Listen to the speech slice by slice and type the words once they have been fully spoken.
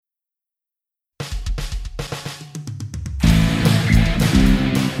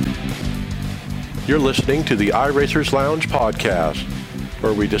You're listening to the iRacers Lounge podcast,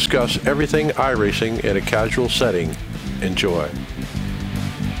 where we discuss everything iRacing in a casual setting. Enjoy.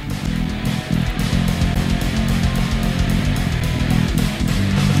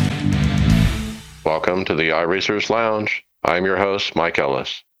 Welcome to the iRacers Lounge. I'm your host, Mike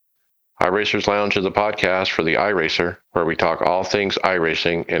Ellis. iRacers Lounge is a podcast for the iRacer, where we talk all things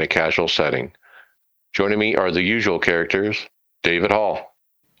iRacing in a casual setting. Joining me are the usual characters, David Hall.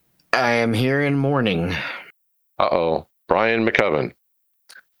 I am here in mourning. Brian McCubbin.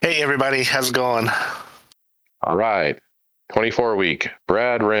 Hey, everybody. How's it going? All right. 24 week,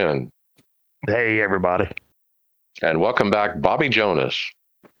 Brad Wren. Hey, everybody. And welcome back, Bobby Jonas.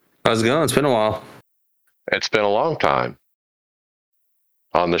 How's it going? It's been a while. It's been a long time.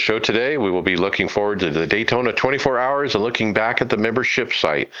 On the show today, we will be looking forward to the Daytona 24 Hours and looking back at the membership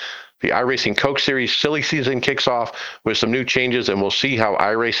site. The iRacing Coke Series silly season kicks off with some new changes, and we'll see how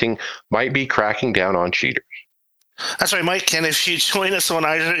iRacing might be cracking down on cheaters. That's right, Mike. And if you join us on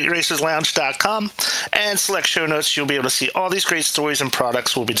iRacersLounge.com and select show notes, you'll be able to see all these great stories and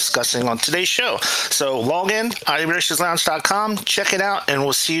products we'll be discussing on today's show. So log in, iRacersLounge.com, check it out, and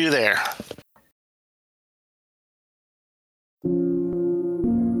we'll see you there.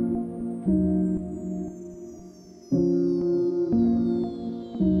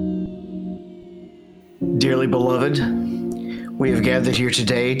 Dearly beloved, we have gathered here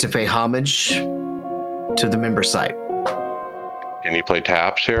today to pay homage to the member site. Can you play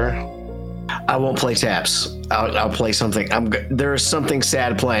taps here? I won't play taps. I'll play something. There is something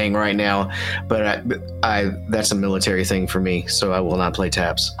sad playing right now, but that's a military thing for me, so I will not play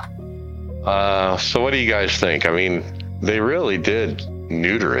taps. So what do you guys think? I mean, they really did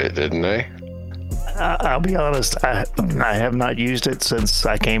neuter it, didn't they? I'll be honest, I have not used it since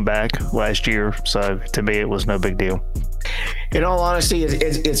I came back last year, so to me it was no big deal. In all honesty,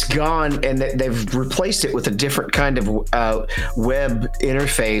 it's gone, and they've replaced it with a different kind of web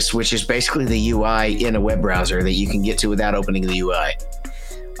interface, which is basically the UI in a web browser that you can get to without opening the UI.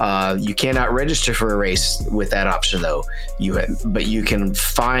 You cannot register for a race with that option, though. But you can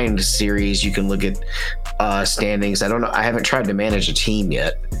find series. You can look at standings. I don't know. I haven't tried to manage a team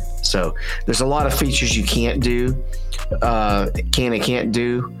yet. So there's a lot of features you can't do, can and can't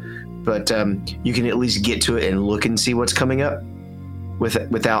do, but you can at least get to it and look and see what's coming up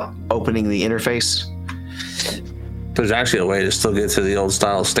without opening the interface. There's actually a way to still get to the old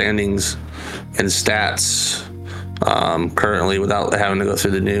style standings and stats currently without having to go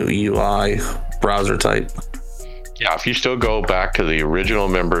through the new UI browser type. Yeah, if you still go back to the original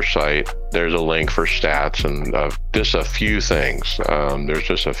member site, there's a link for stats and just a few things. There's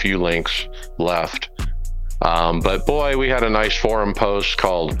just a few links left. But boy, we had a nice forum post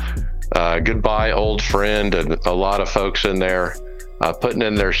called Goodbye Old Friend, and a lot of folks in there putting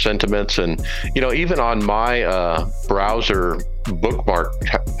in their sentiments. And, even on my browser bookmark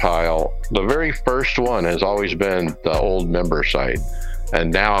pile, the very first one has always been the old member site. And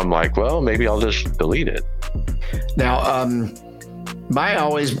now I'm like, well, maybe I'll just delete it. Now,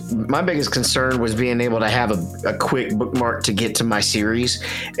 my biggest concern was being able to have a quick bookmark to get to my series,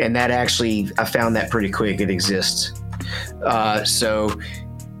 and that actually, I found that pretty quick. It exists. So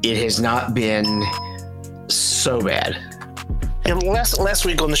it has not been so bad. And last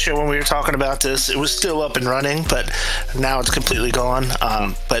week on the show when we were talking about this, it was still up and running, but now it's completely gone.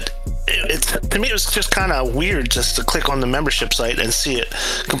 But to me, it was just kind of weird just to click on the membership site and see it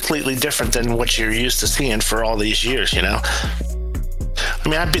completely different than what you're used to seeing for all these years, I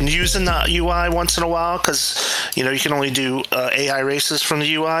mean, I've been using the UI once in a while because, you can only do AI races from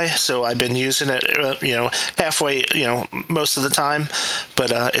the UI. So I've been using it, halfway, most of the time.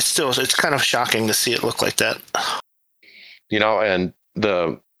 But it's kind of shocking to see it look like that. And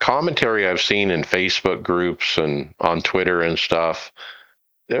the commentary I've seen in Facebook groups and on Twitter and stuff,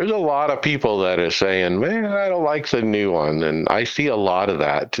 there's a lot of people that are saying, man, I don't like the new one. And I see a lot of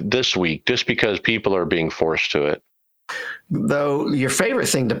that this week just because people are being forced to it. Though your favorite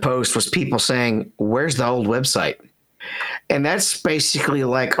thing to post was people saying, where's the old website? And that's basically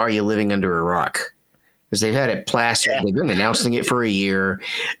like, are you living under a rock? Because they've had it plastered. Yeah. They've been announcing it for a year.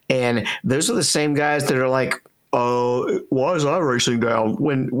 And those are the same guys that are like, oh, why is iRacing down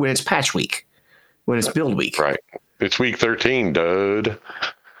when it's patch week, when it's build week? Right. It's week 13, dude.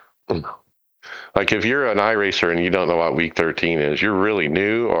 Like if you're an iRacer and you don't know what week 13 is, you're really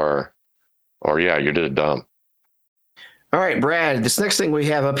new or yeah, you're just dumb. All right, Brad, this next thing we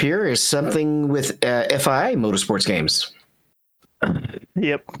have up here is something with FIA Motorsports games.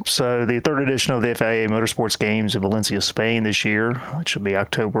 Yep. So the third edition of the FIA Motorsports Games in Valencia, Spain this year, which will be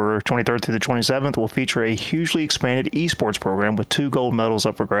October 23rd through the 27th, will feature a hugely expanded esports program with 2 gold medals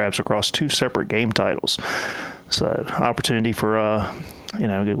up for grabs across 2 separate game titles. So opportunity for, we're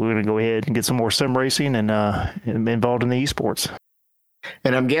going to go ahead and get some more sim racing and involved in the esports.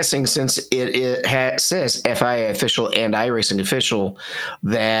 And I'm guessing since it says FIA official and iRacing official,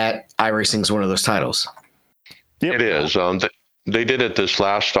 that iRacing is one of those titles. Yep. It is. They did it this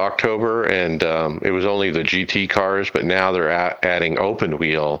last October, and it was only the GT cars, but now they're adding open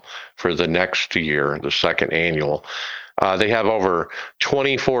wheel for the next year, the second annual. They have over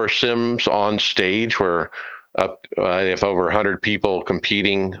 24 sims on stage where they have over 100 people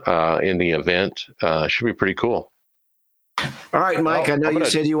competing in the event. Should be pretty cool. All right, Mike, I know you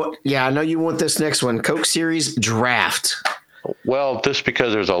said you want. Yeah, I know you want this next one, Coke Series Draft. Well, just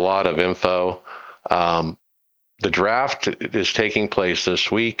because there's a lot of info. The draft is taking place this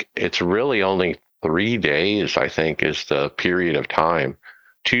week. It's really only 3 days, I think, is the period of time.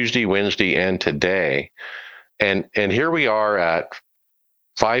 Tuesday, Wednesday, and today. And here we are at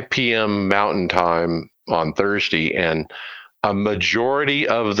 5 p.m. Mountain Time on Thursday, and a majority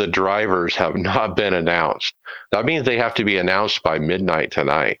of the drivers have not been announced. That means they have to be announced by midnight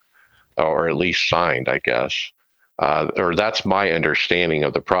tonight, or at least signed, I guess. Or that's my understanding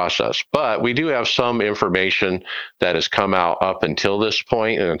of the process. But we do have some information that has come out up until this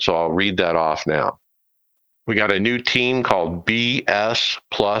point, and so I'll read that off now. We got a new team called BS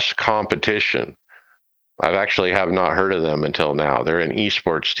Plus Competition. I've actually have not heard of them until now. They're an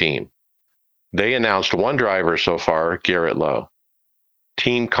esports team. They announced 1 driver so far, Garrett Lowe.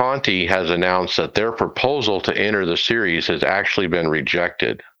 Team Conti has announced that their proposal to enter the series has actually been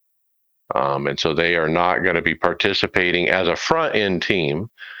rejected. And so they are not going to be participating as a front-end team,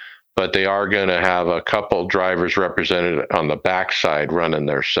 but they are going to have a couple drivers represented on the backside running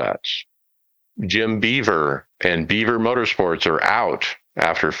their sets. Jim Beaver and Beaver Motorsports are out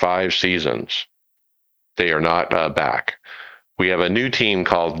after 5 seasons. They are not back. We have a new team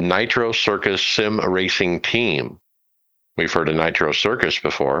called Nitro Circus Sim Racing Team. We've heard of Nitro Circus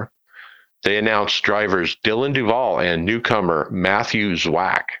before. They announced drivers Dylan Duval and newcomer Matthew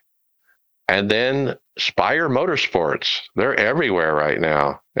Zwack. And then Spire Motorsports, they're everywhere right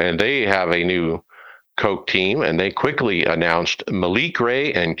now. And they have a new Coke team, and they quickly announced Malik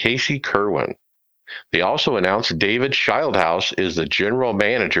Ray and Casey Kerwin. They also announced David Schildhaus is the general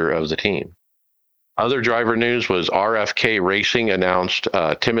manager of the team. Other driver news was RFK Racing announced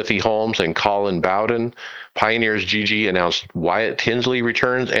Timothy Holmes and Colin Bowden. Pioneers GG announced Wyatt Tinsley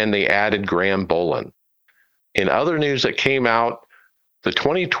returns, and they added Graham Bolin. In other news that came out, the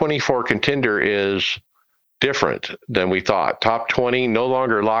 2024 contender is different than we thought. Top 20 no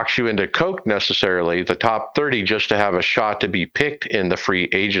longer locks you into Coke necessarily. The top 30 just to have a shot to be picked in the free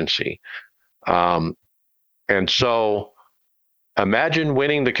agency. And so imagine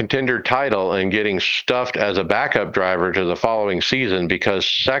winning the contender title and getting stuffed as a backup driver to the following season because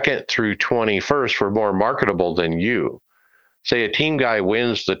 2nd through 21st were more marketable than you. Say a team guy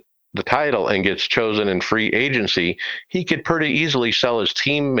wins the title and gets chosen in free agency, he could pretty easily sell his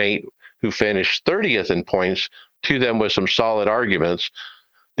teammate who finished 30th in points to them with some solid arguments.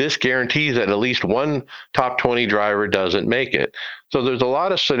 This guarantees that at least one top 20 driver doesn't make it. So there's a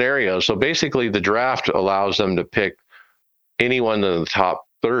lot of scenarios. So basically the draft allows them to pick anyone in the top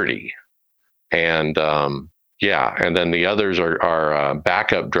 30. And and then the others are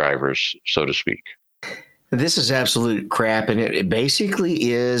backup drivers, so to speak. This is absolute crap, and it basically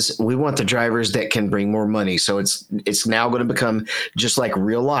is. We want the drivers that can bring more money, so it's now going to become just like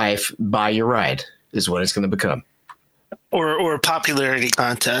real life. Buy your ride is what it's going to become, or a popularity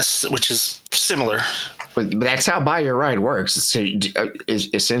contest, which is similar. but that's how buy your ride works. It's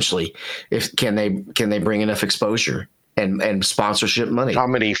essentially, can they bring enough exposure and sponsorship money? How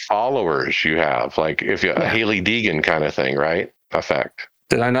many followers you have, like if you a Haley Deegan kind of thing, right? Effect.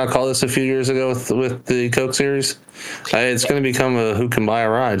 Did I not call this a few years ago with the Coke Series? It's going to become a who can buy a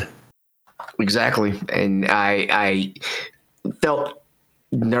ride. Exactly. And I felt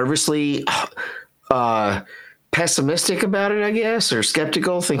nervously pessimistic about it, I guess, or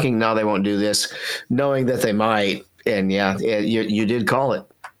skeptical, thinking, no, they won't do this, knowing that they might. And you did call it.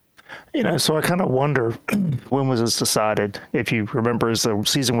 So I kind of wonder, when was this decided? If you remember, as the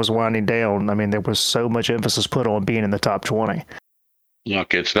season was winding down, I mean, there was so much emphasis put on being in the top 20.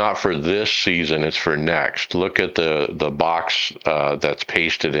 Look, it's not for this season, it's for next. Look at the box that's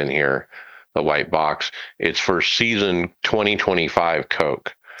pasted in here, the white box. It's for season 2025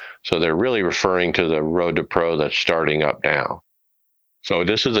 Coke. So they're really referring to the Road to Pro that's starting up now. So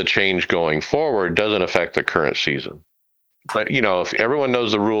this is a change going forward, doesn't affect the current season. But if everyone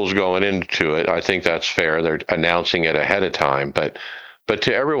knows the rules going into it, I think that's fair. They're announcing it ahead of time. But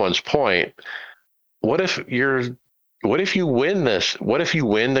to everyone's point, what if you win this? What if you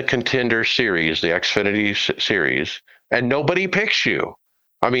win the Contender Series, the Xfinity Series, and nobody picks you?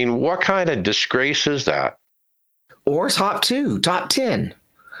 I mean, what kind of disgrace is that? Or top 2, top 10,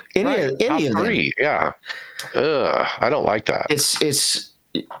 any of them. Yeah. I don't like that.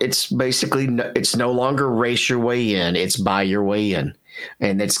 It's basically, it's no longer race your way in, it's buy your way in,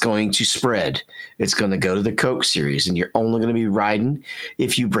 and it's going to spread. It's going to go to the Coke Series, and you're only going to be riding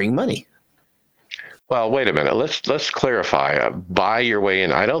if you bring money. Well, wait a minute. Let's clarify. Buy your way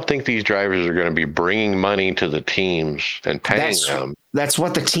in. I don't think these drivers are going to be bringing money to the teams and paying them. That's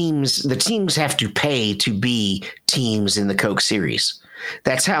what the teams have to pay to be teams in the Coke Series.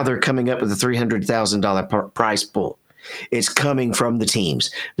 That's how they're coming up with a $300,000 prize pool. It's coming from the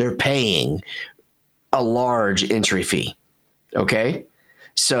teams. They're paying a large entry fee. Okay?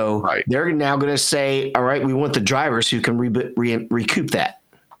 So They're now going to say, all right, we want the drivers who can recoup that.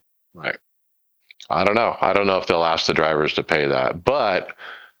 Right. I don't know. I don't know if they'll ask the drivers to pay that. But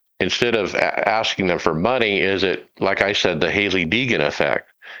instead of asking them for money, is it, like I said, the Hailie Deegan effect?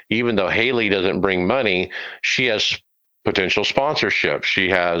 Even though Hailie doesn't bring money, she has potential sponsorship. She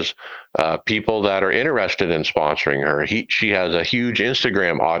has people that are interested in sponsoring her. She has a huge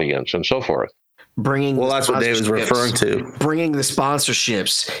Instagram audience and so forth. That's what David's referring to. Bringing the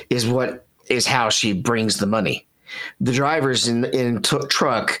sponsorships is how she brings the money. The drivers in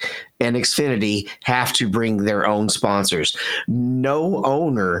truck and Xfinity have to bring their own sponsors. No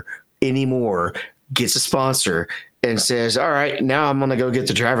owner anymore gets a sponsor and says, all right, now I'm going to go get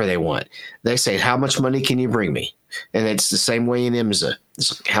the driver they want. They say, how much money can you bring me? And it's the same way in IMSA.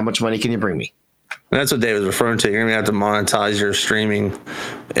 It's how much money can you bring me? And that's what David's referring to. You're going to have to monetize your streaming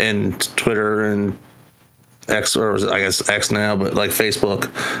and Twitter and X, or I guess X now, but like Facebook.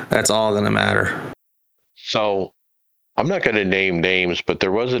 That's all going to matter. So I'm not going to name names, but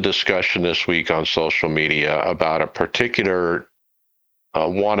there was a discussion this week on social media about a particular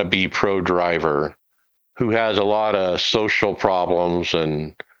wannabe pro driver who has a lot of social problems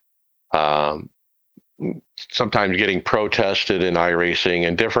and sometimes getting protested in iRacing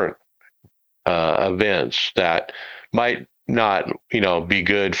and different events that might not, be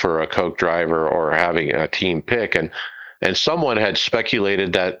good for a Coke driver or having a team pick. And someone had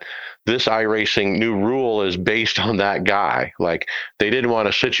speculated that this iRacing new rule is based on that guy. Like, they didn't want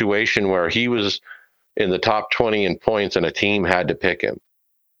a situation where he was in the top 20 in points and a team had to pick him.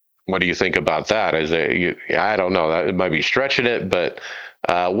 What do you think about that? I don't know. That might be stretching it, but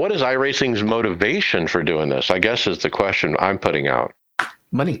what is iRacing's motivation for doing this? I guess is the question I'm putting out.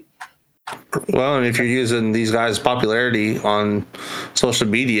 Money. Well, and if you're using these guys' popularity on social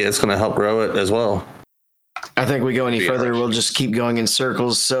media, it's going to help grow it as well. I think we go any further, we'll just keep going in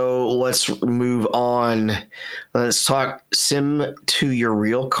circles. So let's move on. Let's talk sim to your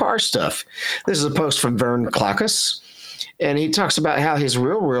real car stuff. This is a post from Vern Klockus, and he talks about how his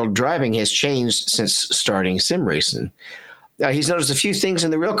real world driving has changed since starting sim racing. He's noticed a few things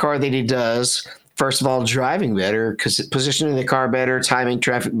in the real car that he does. First of all, driving better, because positioning the car better, timing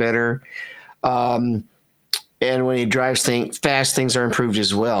traffic better. And when he drives fast, things are improved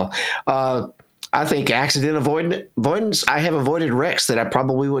as well. I think accident avoidance, I have avoided wrecks that I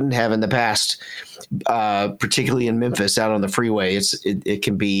probably wouldn't have in the past, particularly in Memphis out on the freeway. It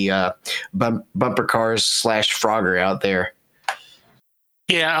can be bumper cars / Frogger out there.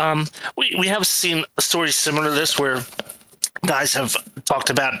 Yeah, we have seen stories similar to this where guys have talked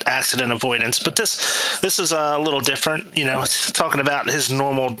about accident avoidance, but this is a little different. It's talking about his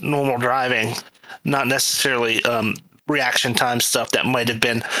normal driving, not necessarily reaction time stuff that might have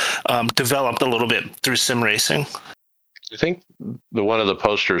been developed a little bit through sim racing. I think one of the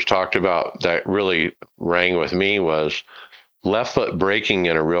posters talked about that really rang with me was left foot braking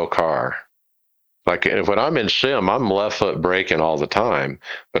in a real car. Like, if when I'm in sim, I'm left foot braking all the time.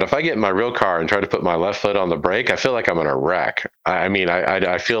 But if I get in my real car and try to put my left foot on the brake, I feel like I'm in a wreck.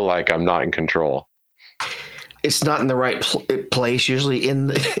 I feel like I'm not in control. It's not in the right place usually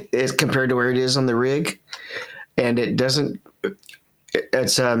as compared to where it is on the rig. And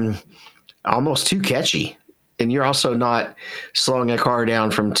it's almost too catchy. And you're also not slowing a car down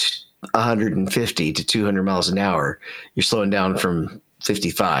from 150 to 200 miles an hour. You're slowing down from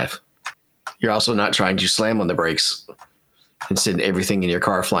 55. You're also not trying to slam on the brakes and send everything in your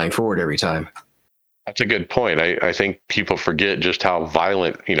car flying forward every time. That's a good point. I think people forget just how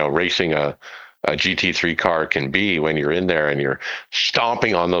violent, racing a GT3 car can be when you're in there and you're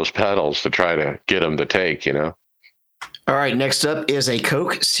stomping on those pedals to try to get them to take, All right, next up is a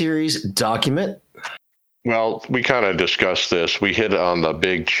Coke Series document. Well, we kind of discussed this. We hit on the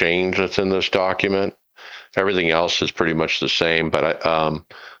big change that's in this document. Everything else is pretty much the same, but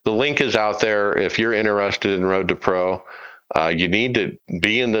the link is out there. If you're interested in Road to Pro, you need to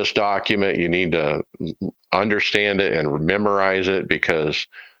be in this document. You need to understand it and memorize it, because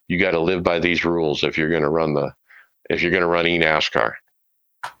you got to live by these rules if you're going to run eNASCAR.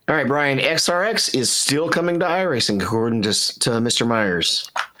 All right, Brian, SRX is still coming to iRacing, according to Mr. Myers.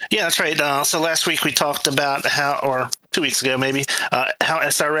 Yeah, that's right. So last week we talked about or 2 weeks ago maybe, how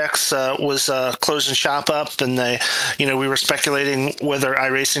SRX was closing shop up, and we were speculating whether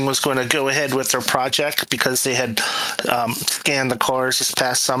iRacing was going to go ahead with their project because they had scanned the cars this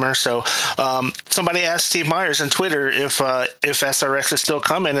past summer. So somebody asked Steve Myers on Twitter if SRX is still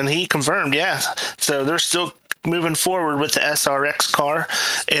coming, and he confirmed, yeah. So they're still moving forward with the SRX car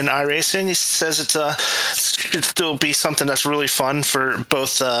in iRacing. He says it should still be something that's really fun for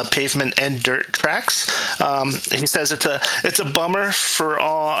both pavement and dirt tracks. He says it's a bummer for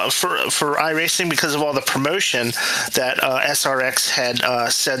iRacing because of all the promotion that SRX had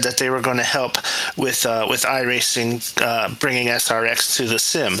said that they were going to help with iRacing bringing SRX to the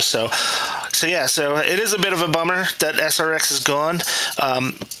sim. So it is a bit of a bummer that SRX is gone,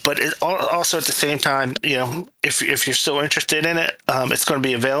 but it also at the same time, if you're still interested in it, it's going to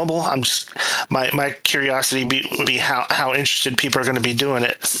be available. My curiosity would be how interested people are going to be doing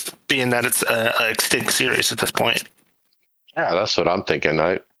it, being that it's an extinct series at this point. Yeah, that's what I'm thinking.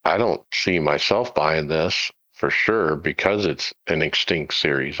 I don't see myself buying this for sure because it's an extinct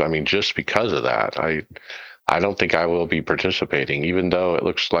series. I mean, just because of that, I don't think I will be participating, even though it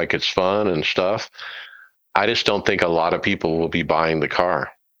looks like it's fun and stuff. I just don't think a lot of people will be buying the car.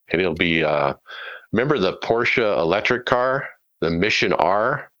 It'll be remember the Porsche electric car, the Mission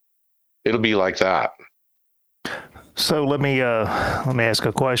R? It'll be like that. So let me ask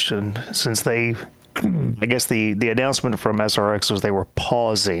a question. Since I guess the announcement from SRX was they were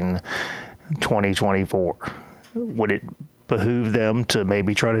pausing 2024. Would it behoove them to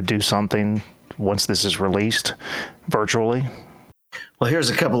maybe try to do something once this is released virtually? Well, here's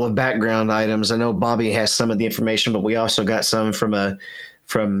a couple of background items. I know Bobby has some of the information, but we also got some from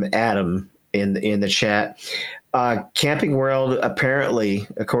Adam in the chat. Camping World apparently,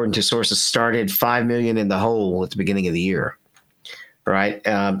 according to sources, started $5 million in the hole at the beginning of the year. Right,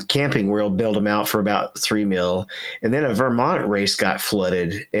 Camping World bailed them out for about $3 million, and then a Vermont race got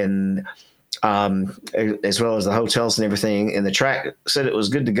flooded, and as well as the hotels and everything. And the track said it was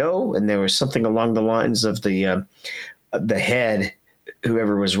good to go, and there was something along the lines of the head,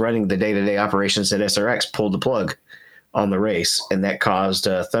 whoever was running the day-to-day operations at SRX, pulled the plug on the race, and that caused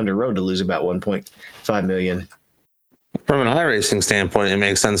Thunder Road to lose about $1.5 million. From an iRacing standpoint, it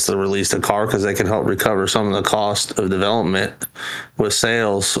makes sense to release the car because they can help recover some of the cost of development with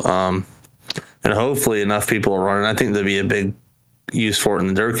sales, and hopefully enough people are running. I think there'd be a big use for it in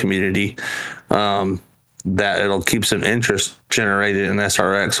the dirt community, that it'll keep some interest generated in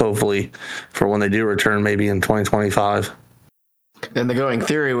SRX, hopefully, for when they do return, maybe in 2025. And the going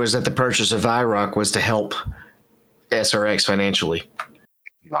theory was that the purchase of IROC was to help SRX financially.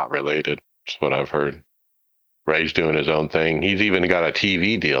 Not related. That's what I've heard. Ray's doing his own thing. He's even got a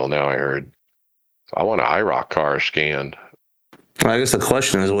TV deal now, I heard. I want an IROC car scanned. I guess the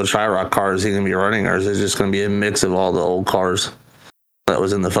question is, which IROC car is he going to be running, or is it just going to be a mix of all the old cars that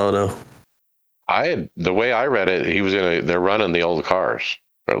was in the photo? The way I read it, they're running the old cars,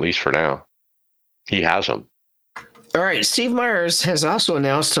 or at least for now. He has them. All right, Steve Myers has also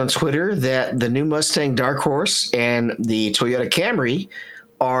announced on Twitter that the new Mustang Dark Horse and the Toyota Camry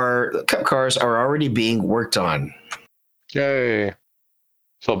Cup cars are already being worked on. Yay.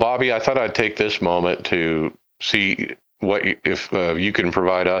 So, Bobby, I thought I'd take this moment to see if you can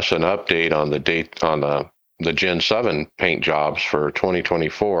provide us an update on the date on the Gen 7 paint jobs for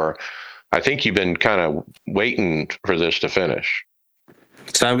 2024. I think you've been kind of waiting for this to finish.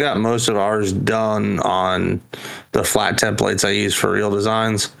 So I've got most of ours done on the flat templates I use for Real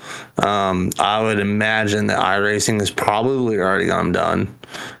Designs. I would imagine that iRacing has probably already got them done,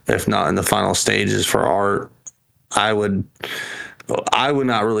 if not in the final stages for art. I would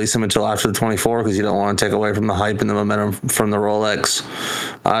not release them until after the 24 because you don't want to take away from the hype and the momentum from the Rolex.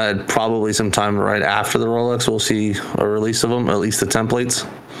 Probably sometime right after the Rolex, we'll see a release of them, at least the templates.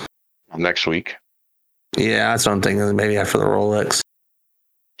 Next week. Yeah, that's what I'm thinking, maybe after the Rolex.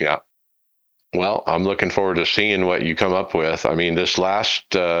 Yeah. Well, I'm looking forward to seeing what you come up with. I mean, this last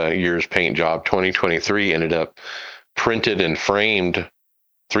year's paint job, 2023, ended up printed and framed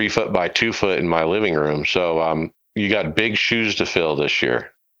 3 foot by 2 foot in my living room. So you got big shoes to fill this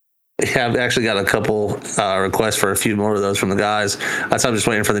year. Yeah, I've actually got a couple requests for a few more of those from the guys. That's why I'm just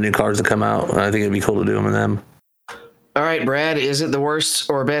waiting for the new cars to come out. I think it'd be cool to do them in them. All right, Brad, is it the worst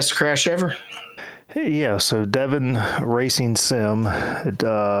or best crash ever? Yeah, so Devin Racing Sim had,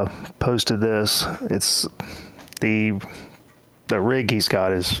 posted this. It's the rig he's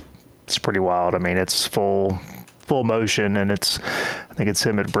got is it's pretty wild. I mean, it's full motion, and I think it's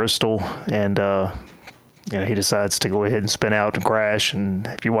him at Bristol, and he decides to go ahead and spin out and crash. And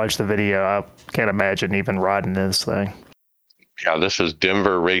if you watch the video, I can't imagine even riding this thing. Yeah, this is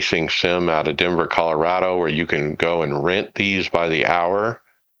Denver Racing Sim out of Denver, Colorado, where you can go and rent these by the hour.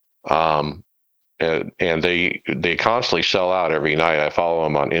 And they constantly sell out every night. I follow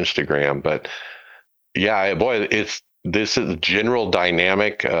them on Instagram, but yeah, boy, this is General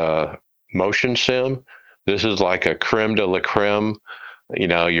Dynamic motion sim. This is like a creme de la creme.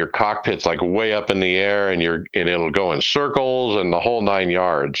 Your cockpit's like way up in the air, and it'll go in circles and the whole 9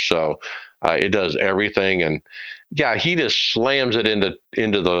 yards. So it does everything, and yeah, he just slams it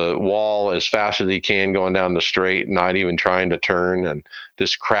into the wall as fast as he can going down the straight, not even trying to turn, and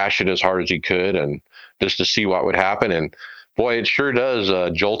just crash it as hard as he could, and just to see what would happen. And boy, it sure does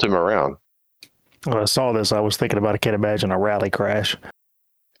jolt him around. When I saw this, I was thinking about, I can't imagine a rally crash.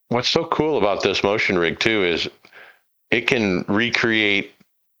 What's so cool about this motion rig too is it can recreate,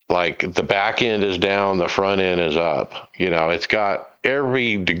 like, the back end is down, the front end is up. It's got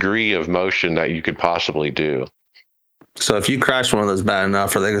every degree of motion that you could possibly do. So if you crash one of those bad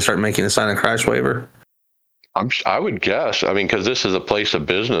enough, are they going to start making a sign a crash waiver? I would guess. I mean, because this is a place of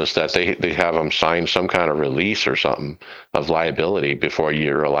business that they have them sign some kind of release or something of liability before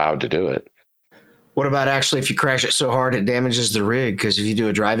you're allowed to do it. What about actually if you crash it so hard it damages the rig? Because if you do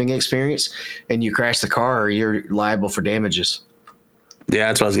a driving experience and you crash the car, you're liable for damages. Yeah,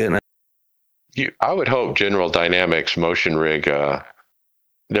 that's what I was getting at. I would hope General Dynamics motion rig,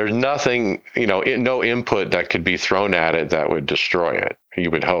 there's nothing, no input that could be thrown at it that would destroy it.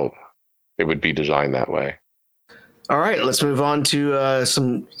 You would hope it would be designed that way. All right, let's move on to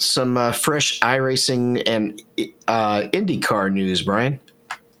some fresh iRacing and IndyCar news, Brian.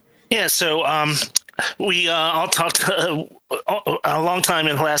 Yeah, so we all talked a long time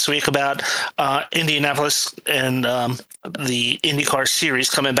in last week about Indianapolis and the IndyCar series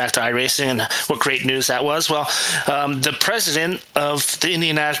coming back to iRacing, and what great news that was. Well, the president of the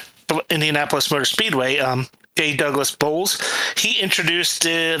Indianapolis Motor Speedway, J. Douglas Bowles, he introduced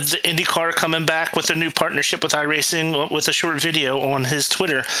the IndyCar coming back with a new partnership with iRacing with a short video on his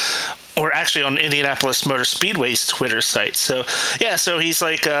Twitter, or actually on Indianapolis Motor Speedway's Twitter site. So he's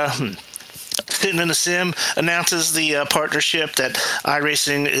like sitting in the sim, announces the partnership that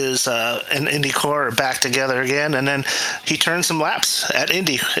iRacing is and IndyCar are back together again, and then he turns some laps at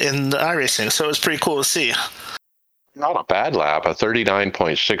Indy in the iRacing. So it's pretty cool to see. Not a bad lap. A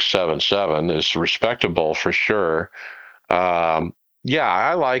 39.677 is respectable for sure. Yeah,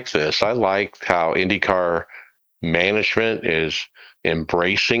 I like this. I like how IndyCar management is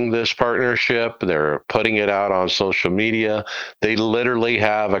embracing this partnership. They're putting it out on social media. They literally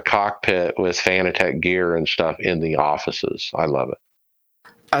have a cockpit with Fanatec gear and stuff in the offices. I love it.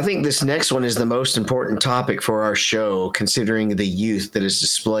 I think this next one is the most important topic for our show, considering the youth that is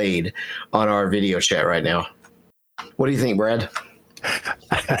displayed on our video chat right now. What do you think, Brad?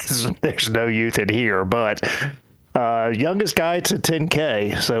 There's no youth in here, but youngest guy to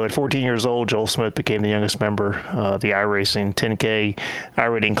 10K. So at 14 years old, Joel Smith became the youngest member of the iRacing 10K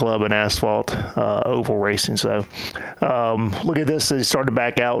iRacing Club and Asphalt Oval Racing. So look at this. He started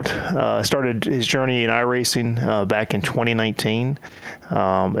back out, started his journey in iRacing back in 2019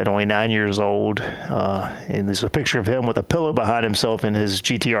 at only 9 years old. And there's a picture of him with a pillow behind himself in his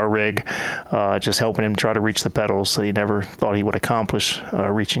GTR rig, just helping him try to reach the pedals. So he never thought he would accomplish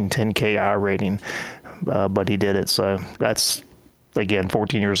reaching 10K iRacing. But he did it. So that's, again,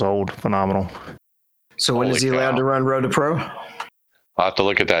 14 years old. Phenomenal. So when is he allowed to run Road to Pro? I'll have to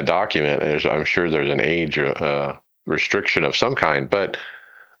look at that document. I'm sure there's an age restriction of some kind. But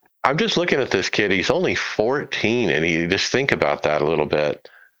I'm just looking at this kid. He's only 14, and you just think about that a little bit.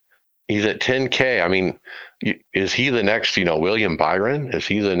 He's at 10K. I mean, is he the next, William Byron? Is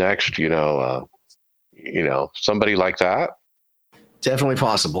he the next, somebody like that? Definitely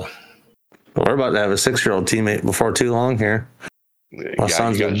possible. We're about to have a 6-year-old teammate before too long here.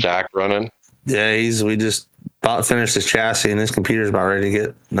 Yeah, you got Zach running. Yeah, we just finished his chassis, and his computer's about ready to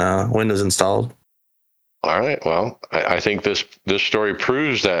get Windows installed. All right. Well, I think this story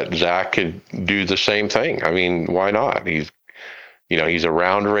proves that Zach could do the same thing. I mean, why not? He's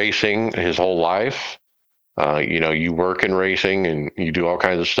around racing his whole life. You work in racing and you do all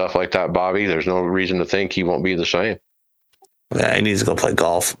kinds of stuff like that, Bobby. There's no reason to think he won't be the same. Yeah, he needs to go play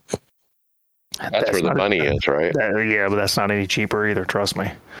golf. That's where the money is, right? Yeah, but that's not any cheaper either, trust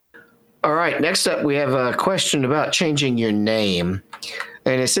me. All right, next up, we have a question about changing your name.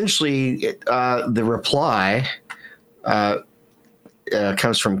 And essentially, the reply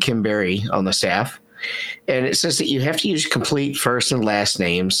comes from Kim Berry on the staff. And it says that you have to use complete first and last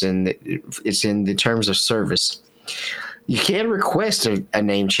names, and it's in the terms of service. You can request a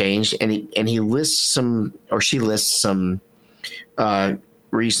name change, and he lists some, or she lists some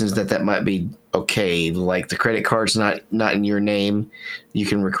reasons that might be okay. Like the credit card's not in your name, you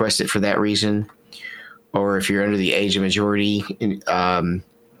can request it for that reason. Or if you're under the age of majority,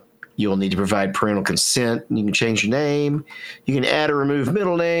 you'll need to provide parental consent. You can change your name. You can add or remove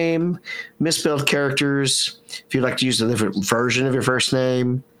middle name, misspelled characters. If you'd like to use a different version of your first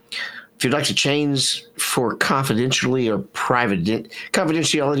name. If you'd like to change for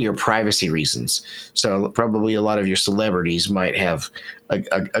confidentiality or privacy reasons. So probably a lot of your celebrities might have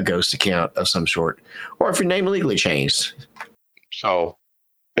a ghost account of some sort. Or if your name legally changed. So,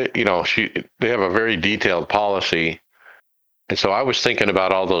 they have a very detailed policy. And so I was thinking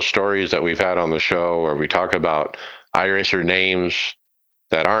about all those stories that we've had on the show where we talk about iRacer names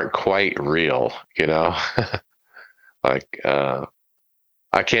that aren't quite real, like,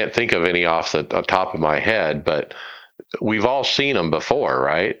 I can't think of any off the top of my head, but we've all seen them before,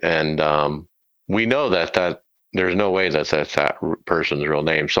 right? And we know that there's no way that's that person's real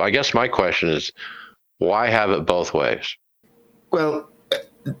name. So I guess my question is, why have it both ways? Well,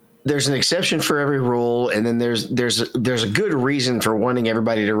 there's an exception for every rule, and then there's a good reason for wanting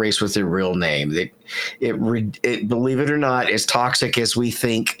everybody to race with their real name. It believe it or not, as toxic as we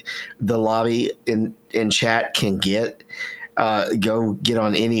think the lobby in chat can get. Go get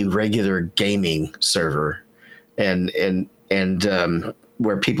on any regular gaming server and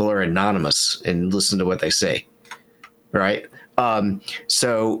where people are anonymous and listen to what they say. Right.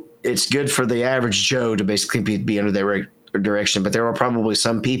 So it's good for the average Joe to basically be under their direction, but there are probably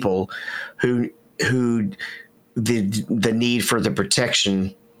some people who the need for the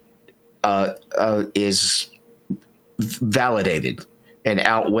protection is validated and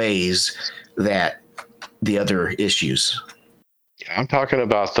outweighs the other issues. I'm talking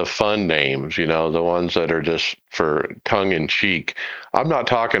about the fun names, the ones that are just for tongue in cheek. I'm not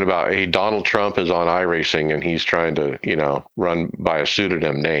talking about, hey, Donald Trump is on iRacing and he's trying to, run by a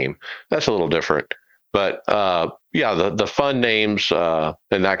pseudonym name. That's a little different. But the fun names and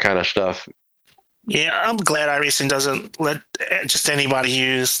that kind of stuff. Yeah, I'm glad iRacing doesn't let just anybody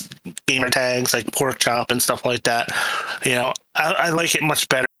use gamer tags like pork chop and stuff like that. I like it much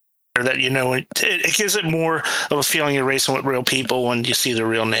better. That it gives it more of a feeling you're racing with real people when you see their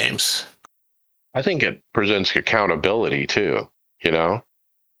real names. I think it presents accountability too. Now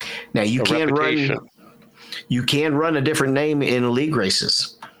you can run a different name in league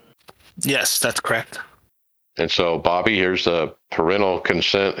races. Yes, that's correct. And so, Bobby, here's the parental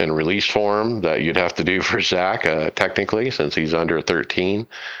consent and release form that you'd have to do for Zach, technically, since he's under 13.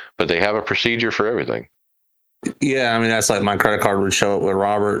 But they have a procedure for everything. Yeah, that's like my credit card would show up with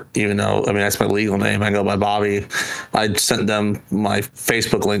Robert, even though, that's my legal name. I go by Bobby. I sent them my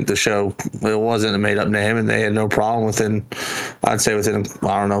Facebook link to show it wasn't a made-up name, and they had no problem within 2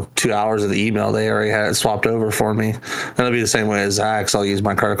 hours of the email, they already had it swapped over for me. And it'll be the same way as Zach's. I'll use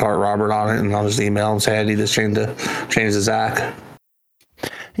my credit card Robert on it, and I'll just email them and say, I need this change to Zach.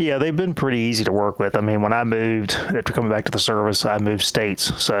 Yeah, they've been pretty easy to work with. When I moved, after coming back to the service, I moved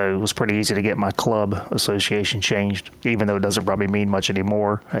states. So it was pretty easy to get my club association changed, even though it doesn't probably mean much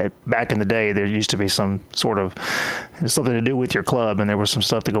anymore. Back in the day, there used to be some sort of something to do with your club, and there was some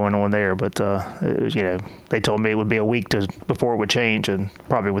stuff going on there. But, they told me it would be a week before it would change, and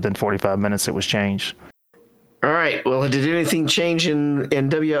probably within 45 minutes it was changed. All right. Well, did anything change in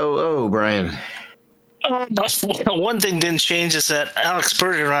WOO, Brian? One thing didn't change is that Alex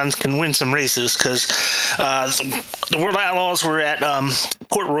Bergeron can win some races because the World Outlaws were at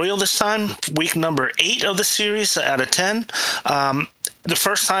Port Royal this time, week number 8 of the series out of 10. The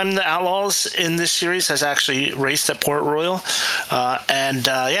first time the Outlaws in this series has actually raced at Port Royal.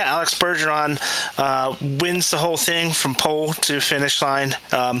 Alex Bergeron wins the whole thing from pole to finish line.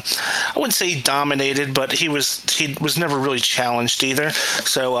 I wouldn't say he dominated, but he was never really challenged either.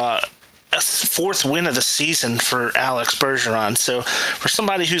 So, a 4th win of the season for Alex Bergeron. So for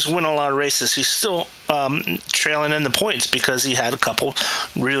somebody who's won a lot of races, he's still trailing in the points because he had a couple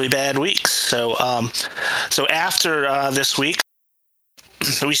really bad weeks. So after this week,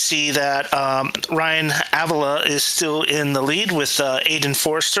 we see that Ryan Avila is still in the lead with Aiden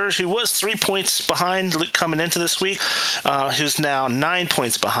Forster, who was 3 points behind coming into this week, who's now 9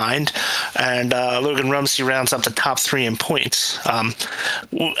 points behind. And Logan Rumsey rounds up the top 3 in points.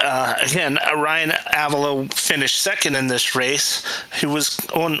 Again, Ryan Avila finished second in this race, who was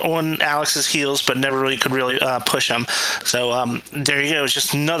on Alex's heels, but never really could push him. So there you go. It's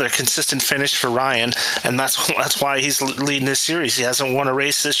just another consistent finish for Ryan, and that's why he's leading this series. He hasn't won a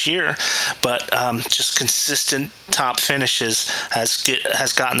race this year, but just consistent top finishes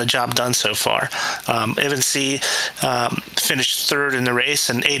has gotten the job done so far. Evan C. finished third in the race,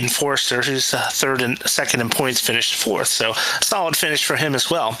 and Aiden Forster, who's second in points, finished fourth. So solid finish for him as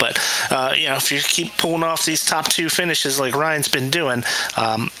well. But if you keep pulling off these top 2 finishes like Ryan's been doing,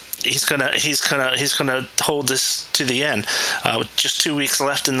 he's gonna hold this to the end. With just 2 weeks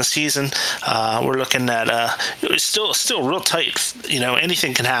left in the season, we're looking at it's still real tight.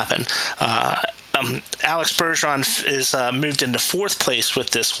 Anything can happen. Alex Bergeron is moved into 4th place with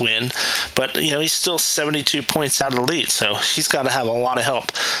this win, but he's still 72 points out of the lead, so he's got to have a lot of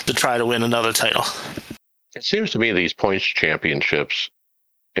help to try to win another title. It seems to me these points championships,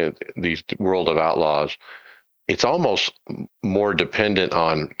 these World of Outlaws, it's almost more dependent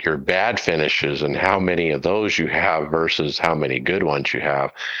on your bad finishes and how many of those you have versus how many good ones you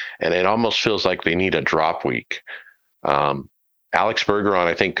have. And it almost feels like they need a drop week. Alex Bergeron,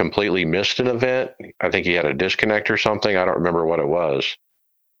 I think, completely missed an event. I think he had a disconnect or something. I don't remember what it was,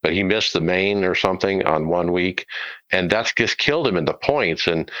 but he missed the main or something on 1 week, and that's just killed him in the points.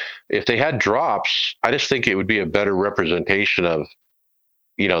 And if they had drops, I just think it would be a better representation of,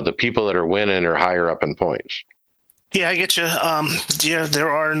 the people that are winning are higher up in points. Yeah, I get you. There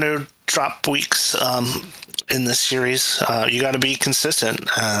are no drop weeks in this series. You got to be consistent.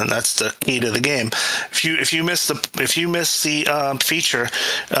 That's the key to the game. If you miss the feature,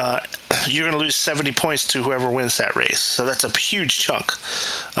 you're going to lose 70 points to whoever wins that race. So that's a huge chunk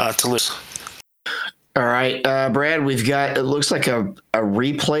to lose. All right, Brad, we've got, it looks like a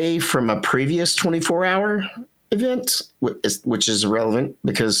replay from a previous 24-hour event, which is relevant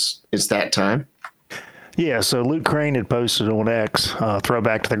because it's that time. Yeah, so Luke Crane had posted on X,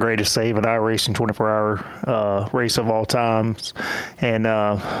 throwback to the greatest save in iRacing 24-hour race of all times. And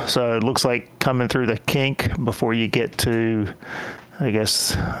so it looks like coming through the kink before you get to, I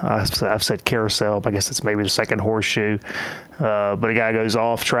guess, I've said carousel, but I guess it's maybe the second horseshoe. But a guy goes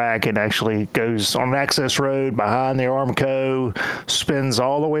off track and actually goes on an access road behind the Armco, spins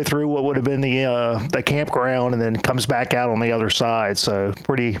all the way through what would have been the campground, and then comes back out on the other side. So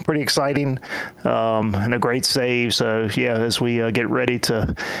pretty exciting, and a great save. So yeah, as we get ready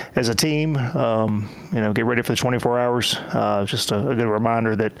to, as a team, get ready for the 24 hours. Just a good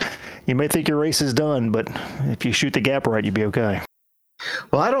reminder that you may think your race is done, but if you shoot the gap right, you'll be okay.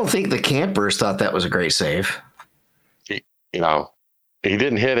 Well, I don't think the campers thought that was a great save. He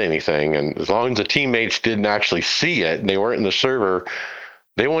didn't hit anything, and as long as the teammates didn't actually see it and they weren't in the server,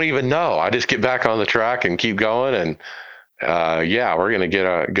 they won't even know. I just get back on the track and keep going, and we're going to get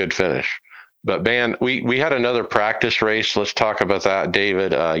a good finish. But man, we had another practice race. Let's talk about that,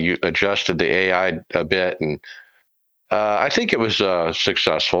 David. You adjusted the AI a bit, and I think it was a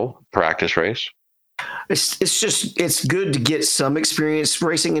successful practice race. It's good to get some experience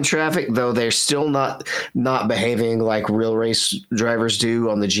racing in traffic, though they're still not behaving like real race drivers do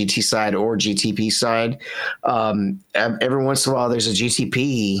on the GT side or GTP side. Every once in a while, there's a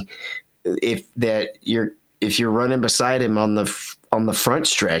GTP if you're running beside him on the front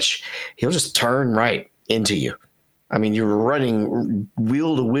stretch, he'll just turn right into you. I mean, you're running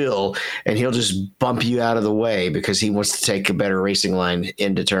wheel to wheel, and he'll just bump you out of the way because he wants to take a better racing line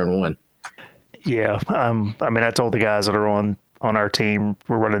into turn one. Yeah. I told the guys that are on our team,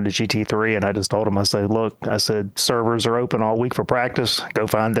 we're running the GT3, and I just told them, I said, servers are open all week for practice. Go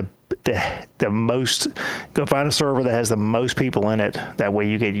find go find a server that has the most people in it. That way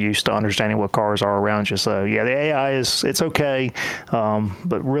you get used to understanding what cars are around you. So yeah, the AI it's okay,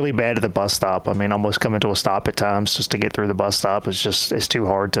 but really bad at the bus stop. I mean, almost coming to a stop at times just to get through the bus stop. It's too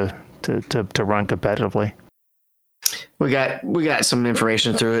hard to run competitively. We got some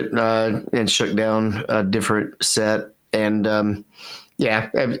information through it and shook down a different set, and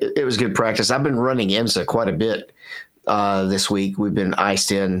it was good practice. I've been running IMSA quite a bit this week. We've been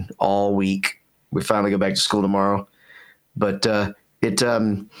iced in all week. We finally go back to school tomorrow, but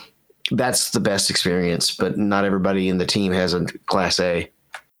that's the best experience. But not everybody in the team has a Class A.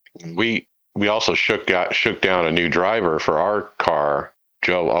 We also shook down a new driver for our car,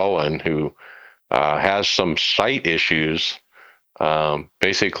 Joe Owen, who has some sight issues.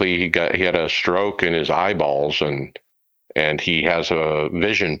 Basically, he had a stroke in his eyeballs, and and he has a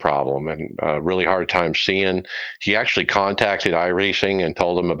vision problem and a really hard time seeing. He actually contacted iRacing and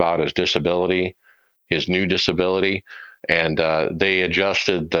told them about his disability, his new disability, and they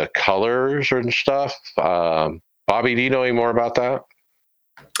adjusted the colors and stuff. Bobby, do you know any more about that?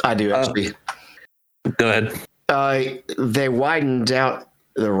 I do, actually. Go ahead. They widened out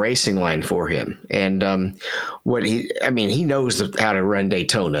the racing line for him, and he knows how to run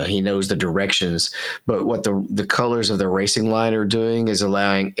Daytona. He knows the directions, but what the colors of the racing line are doing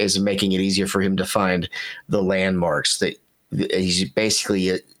is making it easier for him to find the landmarks. That he's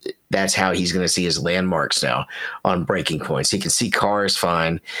basically that's how he's going to see his landmarks now on braking points. He can see cars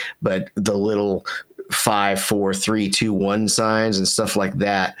fine, but the little 5, 4, 3, 2, 1 signs and stuff like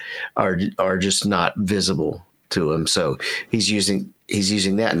that are just not visible to him. So he's using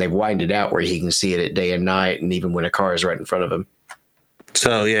that, and they've widened it out where he can see it at day and night, and even when a car is right in front of him.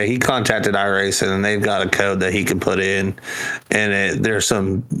 So yeah, he contacted iRacing, and they've got a code that he can put in, and there's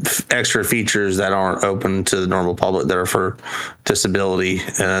some extra features that aren't open to the normal public that are for disability,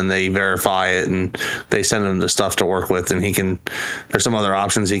 and they verify it, and they send him the stuff to work with, and there's some other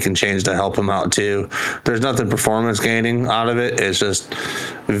options he can change to help him out too. There's nothing performance gaining out of it. It's just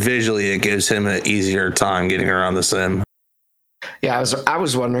visually it gives him an easier time getting around the sim. Yeah, I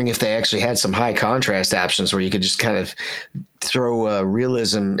was wondering if they actually had some high contrast options where you could just kind of throw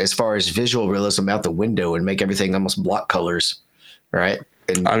realism, as far as visual realism, out the window and make everything almost block colors, right?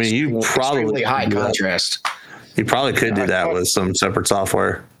 And I mean, you probably high contrast. You probably could do that with some separate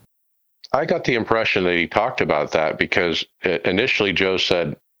software. I got the impression that he talked about that because initially Joe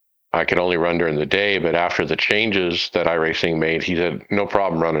said I could only run during the day, but after the changes that iRacing made, he said no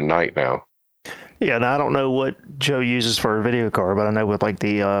problem running night now. Yeah, and I don't know what Joe uses for a video card, but I know with like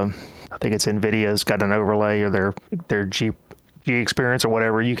the, I think it's NVIDIA's got an overlay or their G experience or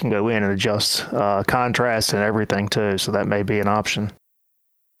whatever, you can go in and adjust contrast and everything too. So that may be an option.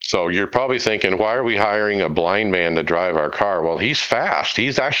 So you're probably thinking, why are we hiring a blind man to drive our car? Well, he's fast.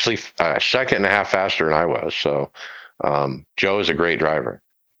 He's actually a second and a half faster than I was. So Joe is a great driver.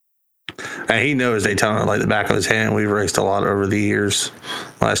 And he knows Daytona like the back of his hand. We've raced a lot over the years,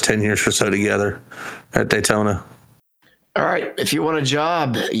 last 10 years or so together at Daytona. All right. If you want a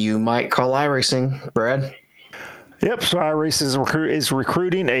job, you might call iRacing, Brad. Yep. So iRacing is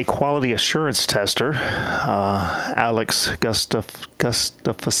recruiting a quality assurance tester. Alex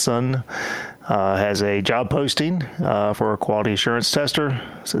Gustafsson has a job posting for a quality assurance tester.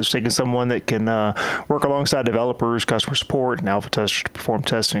 So they're taking someone that can work alongside developers, customer support, and alpha testers to perform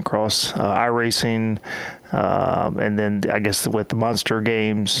testing across iRacing. And then I guess with the Monster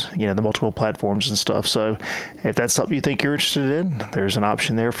games, the multiple platforms and stuff. So if that's something you think you're interested in, there's an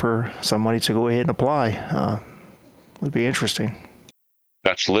option there for somebody to go ahead and apply. Would be interesting.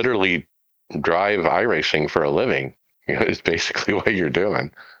 That's literally drive iRacing for a living. It's basically what you're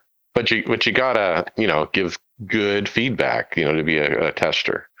doing. But you gotta, give good feedback, to be a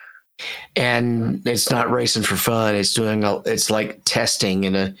tester. And it's not racing for fun. It's like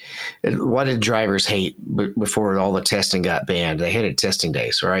testing. What did drivers hate before all the testing got banned? They hated testing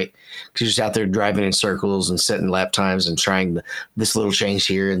days, right? Because you're just out there driving in circles and setting lap times and trying this little change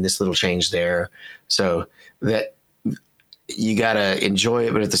here and this little change there. So that you got to enjoy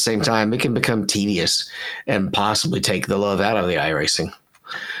it, but at the same time, it can become tedious and possibly take the love out of the iRacing.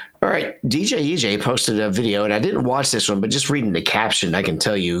 All right, DJ EJ posted a video, and I didn't watch this one, but just reading the caption, I can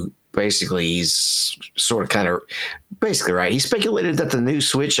tell you basically he's basically right. He speculated that the new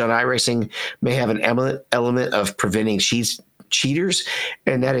Switch on iRacing may have an element of preventing cheaters,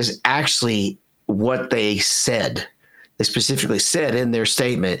 and that is actually what they said. They specifically said in their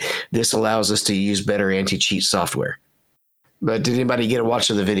statement, this allows us to use better anti-cheat software. But did anybody get a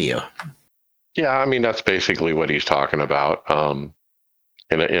watch of the video? Yeah, I mean, that's basically what he's talking about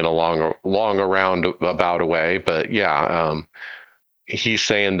in a long around about a way. But yeah, he's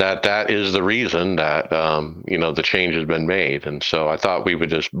saying that is the reason that, the change has been made. And so I thought we would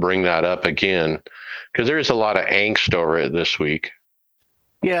just bring that up again because there is a lot of angst over it this week.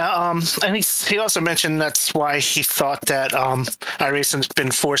 Yeah, and he also mentioned that's why he thought that iRacing's been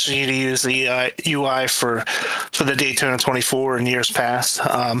forcing you to use the UI for the Daytona 24 in years past.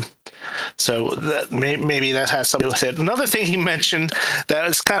 So that maybe that has something to do with it. Another thing he mentioned that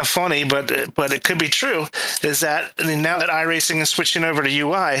is kind of funny, but it could be true, is that now that iRacing is switching over to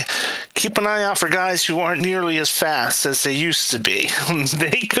UI, keep an eye out for guys who aren't nearly as fast as they used to be.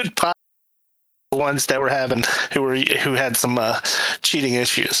 They could possibly ones that were who had some cheating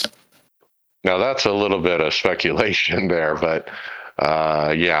issues. Now that's a little bit of speculation there, but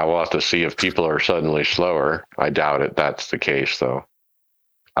we'll have to see if people are suddenly slower. I doubt it. That's the case, though.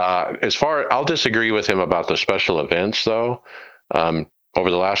 I'll disagree with him about the special events, though. Over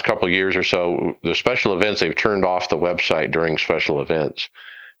the last couple of years or so, the special events, they've turned off the website during special events.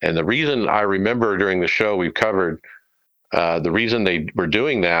 And the reason I remember during the show we've covered, the reason they were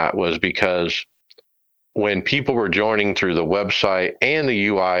doing that was because when people were joining through the website and the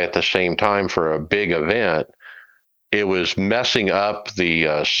UI at the same time for a big event, it was messing up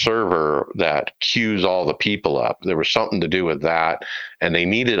the server that queues all the people up. There was something to do with that, and they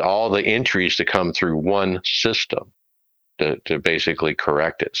needed all the entries to come through one system to basically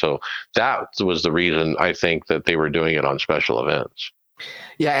correct it. So that was the reason I think that they were doing it on special events.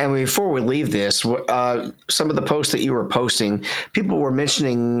 Yeah, and before we leave this, some of the posts that you were posting, people were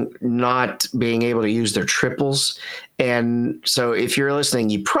mentioning not being able to use their triples. And so if you're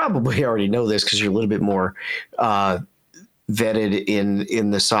listening, you probably already know this because you're a little bit more vetted in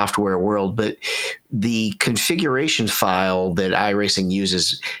the software world. But the configuration file that iRacing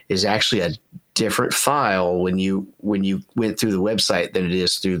uses is actually a different file when you went through the website than it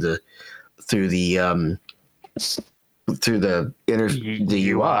is through the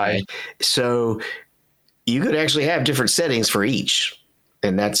UI. So you could actually have different settings for each,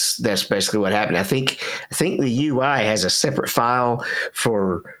 and that's basically what happened. I think the UI has a separate file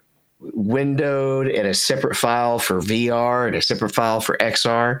for windowed and a separate file for VR and a separate file for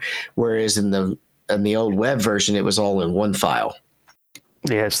XR, whereas in the old web version it was all in one file.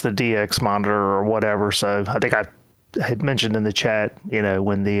 Yeah, it's the DX monitor or whatever. So I think I had mentioned in the chat,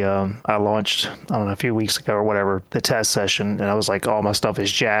 when I launched, I don't know, a few weeks ago or whatever, the test session, and I was like, all my stuff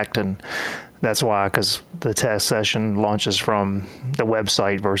is jacked, and that's why, because the test session launches from the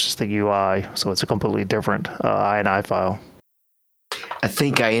website versus the UI, so it's a completely different INI file. I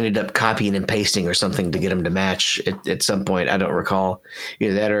think I ended up copying and pasting or something to get them to match at some point. I don't recall.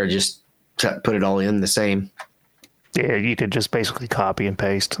 Either that or just put it all in the same. Yeah, you could just basically copy and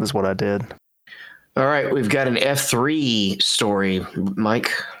paste. That's what I did. All right, we've got an F3 story,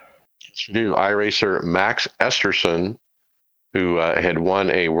 Mike. New iRacer Max Esterson, who had won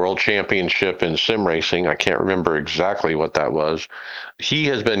a world championship in sim racing. I can't remember exactly what that was. He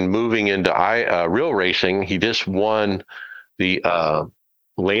has been moving into real racing. He just won the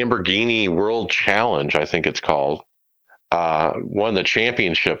Lamborghini World Challenge, I think it's called. Won the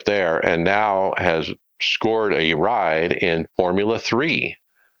championship there, and now has scored a ride in Formula 3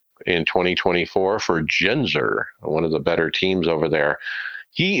 in 2024 for Genzer, one of the better teams over there.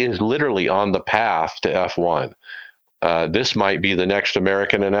 He is literally on the path to F1. This might be the next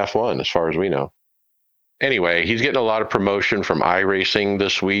American in F1, as far as we know. Anyway, he's getting a lot of promotion from iRacing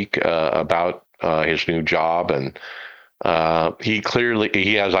this week about his new job, and he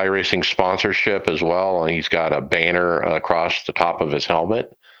has iRacing sponsorship as well, and he's got a banner across the top of his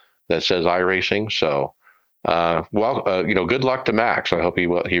helmet that says iRacing. So, good luck to Max. I hope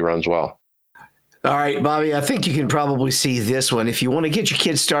he runs well. All right, Bobby, I think you can probably see this one. If you want to get your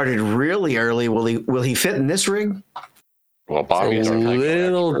kid started really early, will he fit in this rig? Well, Bobby's a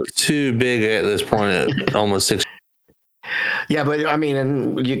little too big at this point at almost 6. Yeah, but I mean,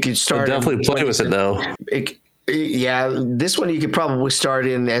 and you could start. I'll definitely play with it though. Yeah, this one you could probably start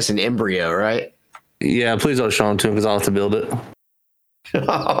in as an embryo, right? Yeah, please don't show him to him because I'll have to build it.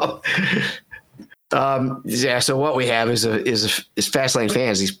 Yeah. So what we have is Fastlane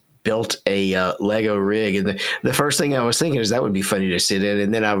fans. He's built a Lego rig, and the first thing I was thinking is that would be funny to sit in.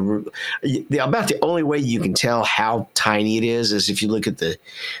 And then about the only way you can tell how tiny it is if you look at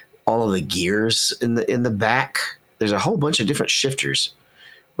all of the gears in the back. There's a whole bunch of different shifters,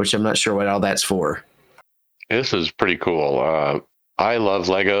 which I'm not sure what all that's for. This is pretty cool. I love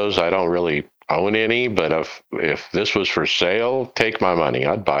Legos. I don't really own any, but if this was for sale, take my money.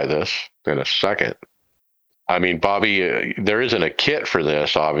 I'd buy this in a second. I mean, Bobby, there isn't a kit for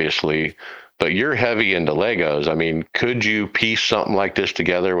this, obviously, but you're heavy into Legos. I mean, could you piece something like this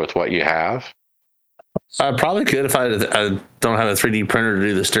together with what you have? I probably could if I don't have a 3D printer to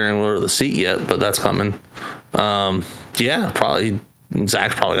do the steering wheel or the seat yet, but that's coming. Yeah, probably.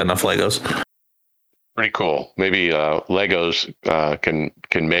 Zach's probably got enough Legos. Pretty cool. Maybe Legos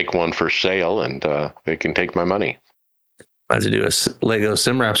can make one for sale, and they can take my money. I have to do a Lego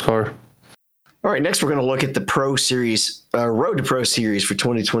SimWraps car. All right, next we're going to look at the Pro Series, Road to Pro Series for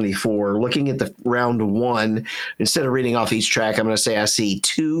 2024. Looking at the round one, instead of reading off each track, I'm going to say I see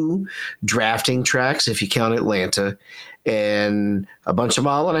 2 drafting tracks, if you count Atlanta, and a bunch of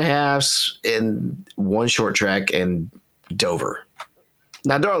 1.5 miles, and 1 short track, and Dover.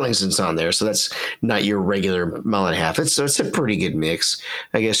 Now, Darlington's on there, so that's not your regular 1.5 miles. It's a pretty good mix.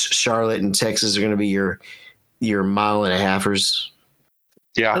 I guess Charlotte and Texas are going to be your 1.5 milers.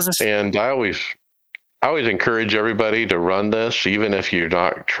 Yeah, and I always I always encourage everybody to run this, even if you're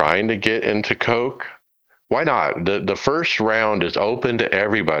not trying to get into Coke. Why not? The first round is open to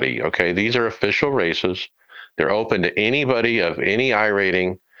everybody. Okay, these are official races. They're open to anybody of any I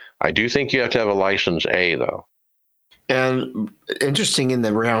rating. I do think you have to have a license A though. And interesting in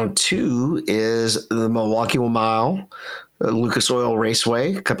the round 2 is the Milwaukee Mile, Lucas Oil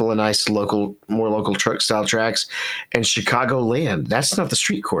Raceway, a couple of nice more local truck style tracks, and Chicago Land. That's not the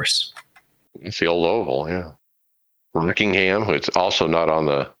street course. It's the old oval, yeah. Rockingham, it's also not on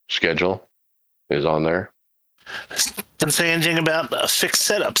the schedule, is on there. Didn't say anything about fixed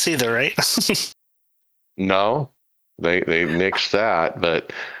setups either, right? No, they nixed that.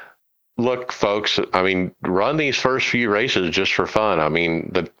 But look, folks, I mean, run these first few races just for fun. I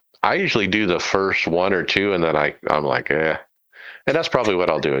mean, I usually do the first 1 or 2, and then I'm like, and that's probably what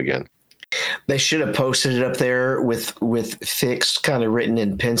I'll do again. They should have posted it up there with fixed kind of written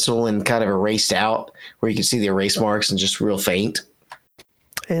in pencil and kind of erased out where you can see the erase marks and just real faint.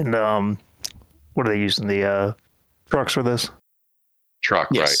 And what are they using, the trucks for this? Truck,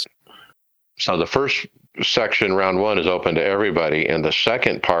 yes. Right. So the first section, round 1, is open to everybody, and the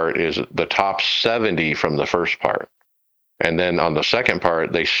second part is the top 70 from the first part. And then on the second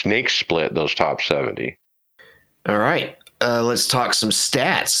part, they snake split those top 70. All right. Let's talk some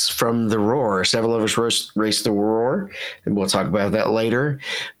stats from the Roar. Several of us raced the Roar, and we'll talk about that later.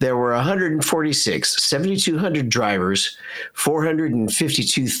 There were 146, 7,200 drivers,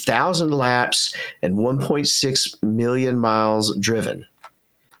 452,000 laps, and 1.6 million miles driven.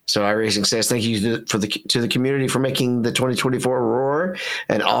 So iRacing says thank you to the community for making the 2024 Roar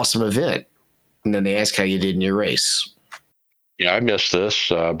an awesome event. And then they ask how you did in your race. Yeah, I missed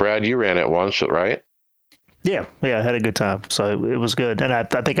this. Brad, you ran it once, right? Yeah, I had a good time. So it was good. And I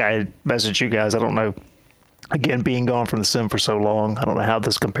think I messaged you guys. I don't know. Again, being gone from the sim for so long, I don't know how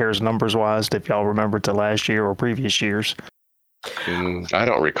this compares numbers-wise, if y'all remember to last year or previous years. I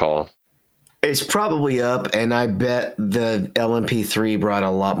don't recall. It's probably up, and I bet the LMP3 brought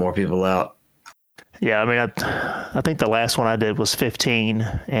a lot more people out. Yeah, I mean, I think the last one I did was 15,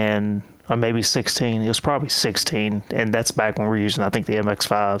 or maybe 16. It was probably 16, and that's back when we were using, I think, the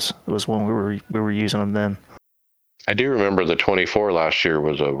MX-5s. It was when we were using them then. I do remember the 24 last year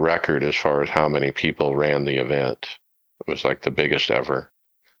was a record as far as how many people ran the event. It was like the biggest ever.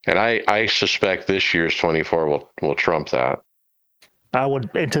 And I suspect this year's 24 will trump that. I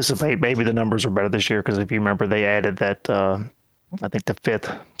would anticipate maybe the numbers are better this year because if you remember, they added that, I think the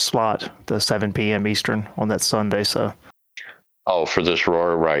 5th slot, the 7 p.m. Eastern on that Sunday. So. Oh, for this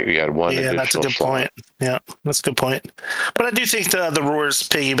Roar, right. You had one additional that's a good slot. point. Yeah, that's a good point. But I do think the Roar's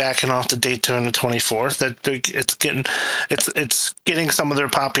piggybacking off the Daytona 24, that it's getting some of their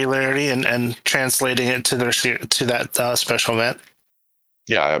popularity and translating it to that special event.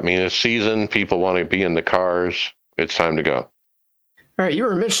 Yeah, I mean, it's season. People want to be in the cars. It's time to go. All right, you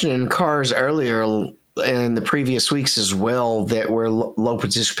were mentioning cars earlier in the previous weeks as well, that where low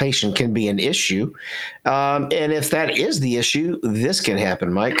participation can be an issue. And if that is the issue, this can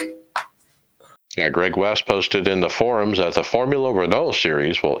happen, Mike. Yeah, Greg West posted in the forums that the Formula Renault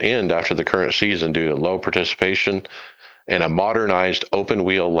series will end after the current season due to low participation and a modernized open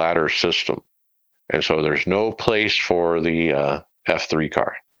wheel ladder system. And so there's no place for the F3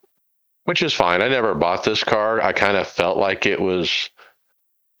 car, which is fine. I never bought this car. I kind of felt like it was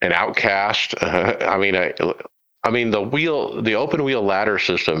an outcast. I mean, the open wheel ladder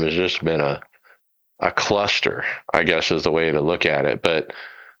system has just been a cluster, I guess is the way to look at it. But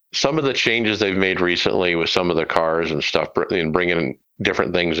some of the changes they've made recently with some of the cars and stuff, and bringing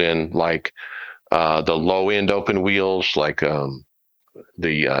different things in, like the low end open wheels, like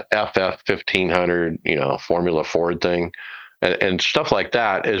the FF 1500, Formula Ford thing. And stuff like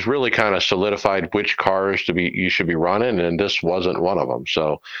that is really kind of solidified which cars you should be running, and this wasn't one of them.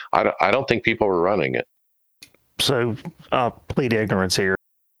 So I don't think people were running it. So plead ignorance here.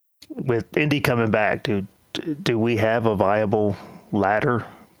 With Indy coming back, do we have a viable ladder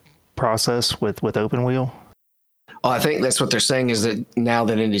process with open wheel? Oh, I think that's what they're saying is that now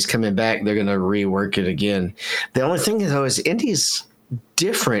that Indy's coming back, they're going to rework it again. The only thing though is Indy's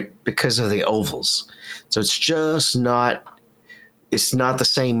different because of the ovals, so it's just not. It's not the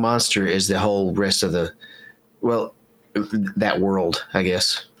same monster as the whole rest of that world, I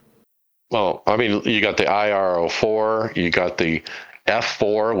guess. Well, I mean, you got the IR04, you got the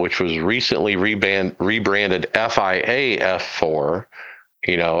F4, which was recently rebranded FIA F4,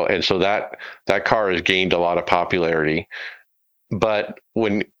 and so that car has gained a lot of popularity. But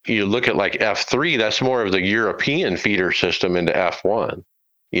when you look at like F3, that's more of the European feeder system into F1,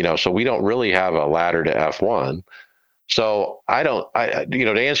 so we don't really have a ladder to F1. So to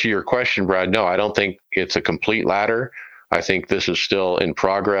answer your question, Brad, no, I don't think it's a complete ladder. I think this is still in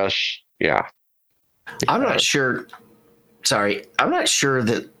progress. Yeah. I'm not sure. Sorry, I'm not sure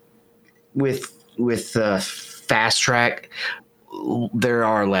that with Fast Track there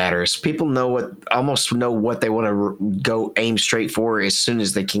are ladders. People almost know what they want to go aim straight for as soon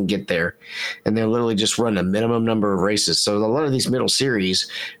as they can get there, and they'll literally just run a minimum number of races. So a lot of these middle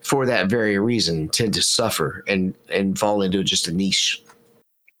series, for that very reason, tend to suffer and fall into just a niche.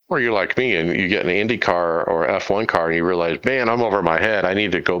 Or you're like me and you get an Indy car or F1 car and you realize, man, I'm over my head. I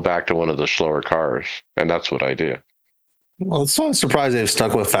need to go back to one of the slower cars. And that's what I do. Well, it's not surprising they've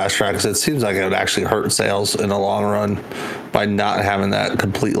stuck with Fast Track because it seems like it would actually hurt sales in the long run by not having that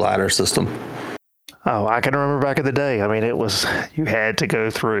complete ladder system. Oh, I can remember back in the day. I mean, you had to go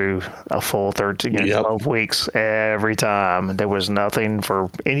through a full 12 weeks every time. There was nothing for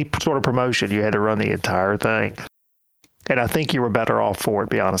any sort of promotion. You had to run the entire thing. And I think you were better off for it,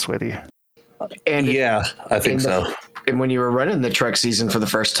 to be honest with you. And yeah, I think so. And when you were running the truck season for the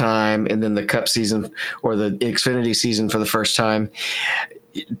first time, and then the Cup season or the Xfinity season for the first time,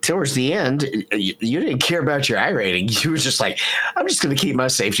 towards the end, you didn't care about your iRating. You were just like, I'm just going to keep my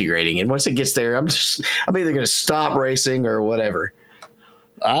safety rating. And once it gets there, I'm either going to stop racing or whatever.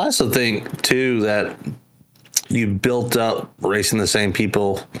 I also think, too, that you built up racing the same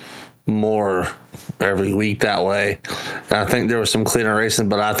people more every week that way. And I think there was some cleaner racing,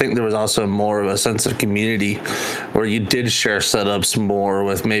 but I think there was also more of a sense of community where you did share setups more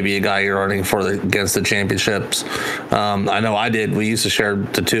with maybe a guy you're running for against the championships. I know I did. We used to share,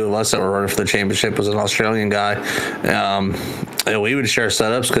 the two of us that were running for the championship was an Australian guy. And we would share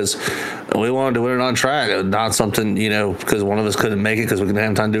setups because we wanted to win it on track, not something, because one of us couldn't make it because we didn't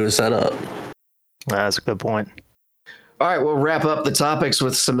have time to do a setup. That's a good point. All right, we'll wrap up the topics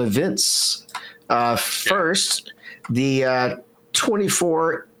with some events. First, the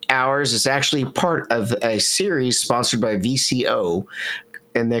 24 Hours is actually part of a series sponsored by VCO,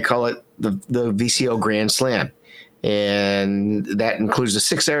 and they call it the VCO Grand Slam. And that includes the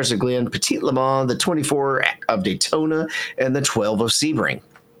 6 Hours of Glen, Petit Le Mans, the 24 of Daytona, and the 12 of Sebring.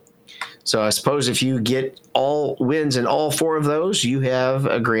 So I suppose if you get all wins in all 4 of those, you have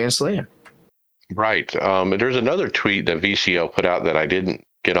a Grand Slam. Right. There's another tweet that VCO put out that I didn't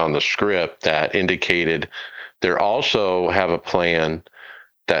get on the script that indicated they also have a plan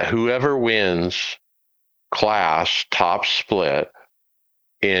that whoever wins class top split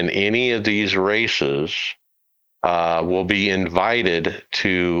in any of these races will be invited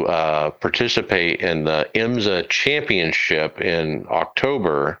to participate in the IMSA championship in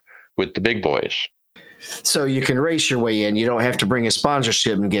October with the big boys. So you can race your way in. You don't have to bring a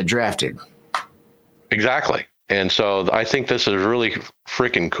sponsorship and get drafted. Exactly. And so I think this is really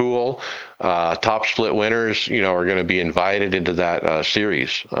freaking cool. Top split winners, are going to be invited into that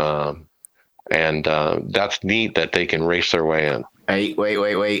series. And that's neat that they can race their way in. Hey,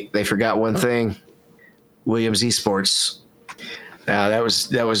 wait. They forgot one thing. Williams Esports. That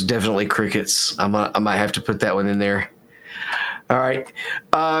was definitely crickets. I might have to put that one in there. All right.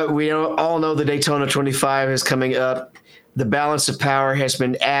 We all know the Daytona 25 is coming up. The balance of power has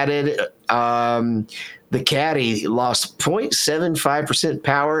been added. The Caddy lost 0.75%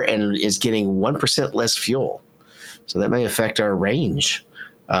 power and is getting 1% less fuel. So that may affect our range.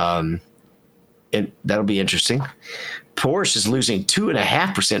 And that'll be interesting. Porsche is losing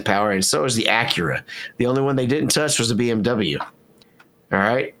 2.5% power, and so is the Acura. The only one they didn't touch was the BMW. All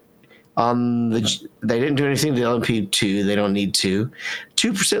right. They didn't do anything to the LMP2. They don't need to.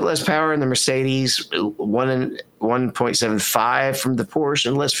 2% less power in the Mercedes, 1.75 from the Porsche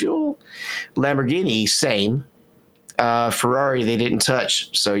and less fuel. Lamborghini, same. Ferrari, they didn't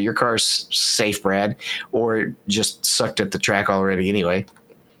touch. So your car's safe, Brad, or just sucked at the track already anyway.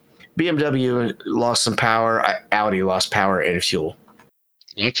 BMW lost some power. Audi lost power and fuel.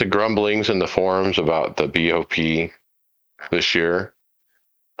 Lots of grumblings in the forums about the BOP this year.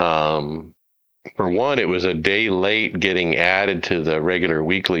 For one, it was a day late getting added to the regular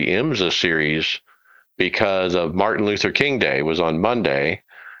weekly IMSA series because of Martin Luther King Day was on Monday,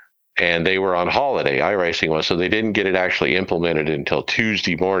 and they were on holiday. iRacing was, so they didn't get it actually implemented until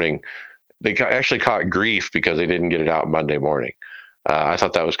Tuesday morning. They actually caught grief because they didn't get it out Monday morning. I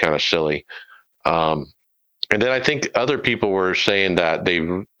thought that was kind of silly. And then I think other people were saying that they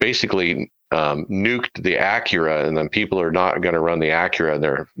basically nuked the Acura, and then people are not going to run the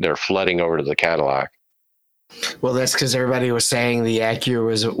Acura. They're flooding over to the Cadillac. Well, that's because everybody was saying the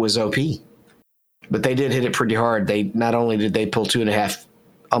Acura was OP, but they did hit it pretty hard. They not only did they pull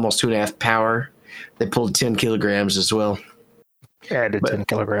almost 2.5 power, they pulled 10 kilograms as well. Added 10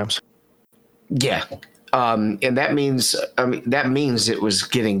 kilograms. Yeah. And that means it was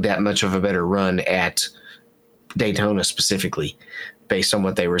getting that much of a better run at Daytona specifically, based on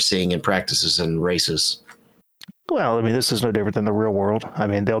what they were seeing in practices and races. Well, I mean, this is no different than the real world. I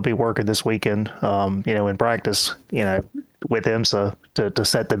mean, they'll be working this weekend, in practice, with IMSA to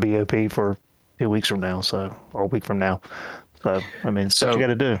set the BOP for 2 weeks from now, or a week from now. So, I mean, so what you got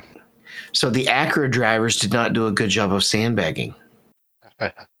to do. So the Acura drivers did not do a good job of sandbagging.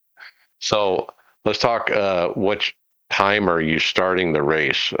 So let's talk. Which time are you starting the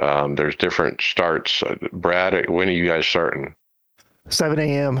race? There's different starts. Brad, when are you guys starting? 7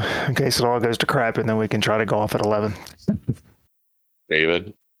 a.m. in case it all goes to crap, and then we can try to go off at 11.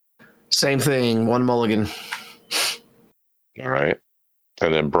 David? Same thing, one mulligan. All right.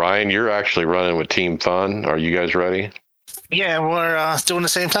 And then Brian, you're actually running with Team Fun. Are you guys ready? Yeah, we're doing the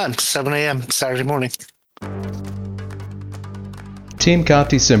same time, 7 a.m. Saturday morning. Team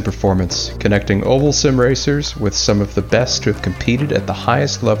Conti Sim Performance, connecting oval sim racers with some of the best who have competed at the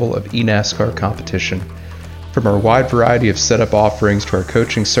highest level of eNASCAR competition. From our wide variety of setup offerings to our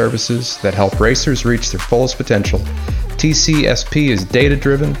coaching services that help racers reach their fullest potential, TCSP is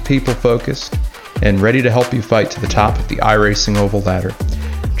data-driven, people-focused, and ready to help you fight to the top of the iRacing Oval ladder.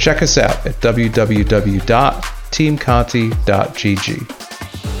 Check us out at www.teamconti.gg.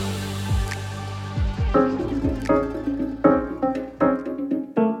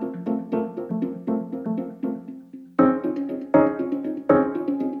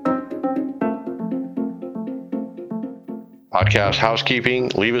 Podcast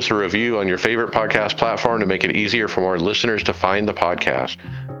housekeeping. Leave us a review on your favorite podcast platform to make it easier for more listeners to find the podcast.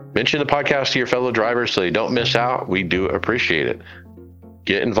 Mention the podcast to your fellow drivers so they don't miss out. We do appreciate it.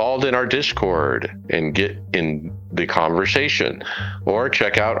 Get involved in our Discord and get in the conversation, or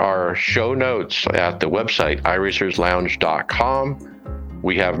check out our show notes at the website iRacersLounge.com.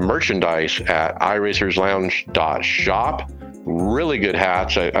 We have merchandise at iRacersLounge.shop. Really good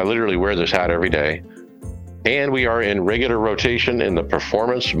hats. I literally wear this hat every day. And we are in regular rotation in the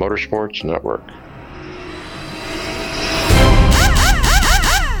Performance Motorsports Network.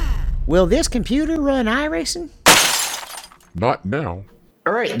 Will this computer run iRacing? Not now.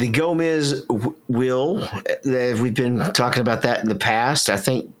 All right, the Gomez wheel. We've been talking about that in the past. I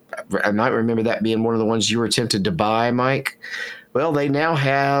think I might remember that being one of the ones you were tempted to buy, Mike. Well, they now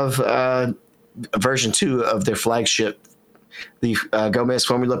have version 2 of their flagship, the Gomez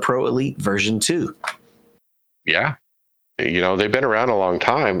Formula Pro Elite version 2. Yeah. They've been around a long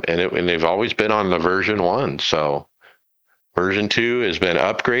time, and they've always been on the version 1. So version 2 has been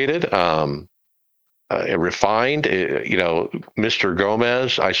upgraded, refined. Mr.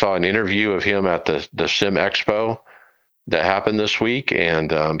 Gomez, I saw an interview of him at the Sim Expo that happened this week,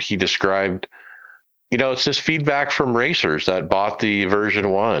 and he described, it's this feedback from racers that bought the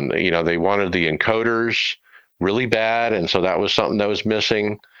version 1. They wanted the encoders really bad, and so that was something that was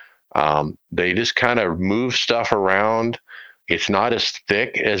missing. They just kind of move stuff around. It's not as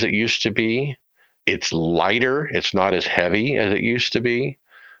thick as it used to be. It's lighter. It's not as heavy as it used to be.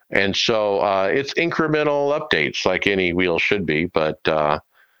 And so it's incremental updates like any wheel should be. But,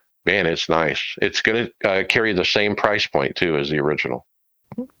 man, it's nice. It's going to carry the same price point, too, as the original.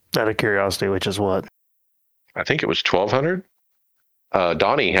 Out of curiosity, which is what? I think it was $1,200.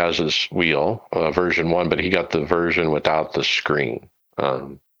 Donnie has his wheel, version 1, but he got the version without the screen.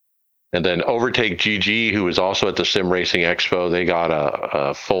 And then Overtake GG, who was also at the Sim Racing Expo, they got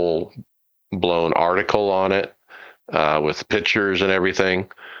a full-blown article on it with pictures and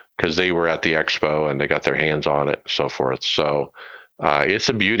everything, because they were at the expo and they got their hands on it and so forth. So it's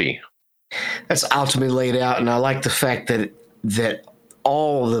a beauty. That's ultimately laid out, and I like the fact that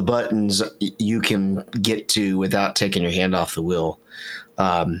all the buttons you can get to without taking your hand off the wheel.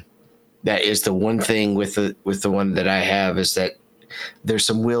 That is the one thing with the one that I have, is that there's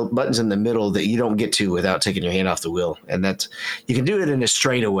some wheel buttons in the middle that you don't get to without taking your hand off the wheel. And that's, you can do it in a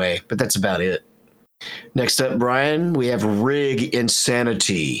straightaway, but that's about it. Next up, Brian, we have Rig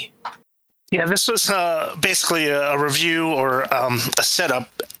Insanity. Yeah, this was basically a review or a setup,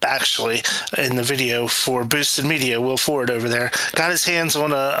 actually, in the video for Boosted Media. Will Ford over there got his hands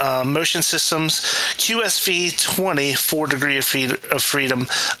on a Motion Systems QSV20 4 Degree of Freedom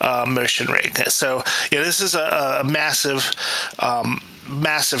motion rig. So, yeah, this is a massive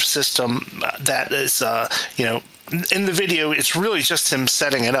system that is, in the video, it's really just him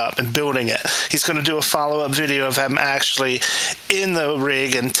setting it up and building it. He's going to do a follow-up video of him actually in the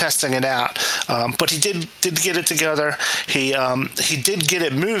rig and testing it out. But he did get it together. He did get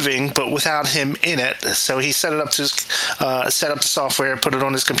it moving, but without him in it. So he set it up to set up the software, put it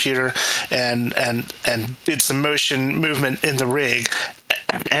on his computer, and did some movement in the rig.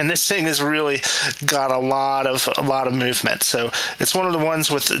 and this thing has really got a lot of movement. So it's one of the ones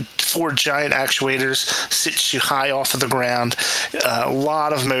with 4 giant actuators, sits you high off of the ground, a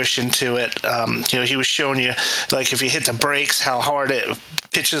lot of motion to it. He was showing you, like, if you hit the brakes, how hard it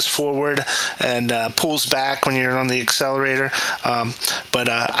pitches forward and pulls back when you're on the accelerator. But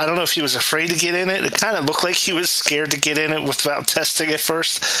I don't know if he was afraid to get in it. It kind of looked like he was scared to get in it without testing it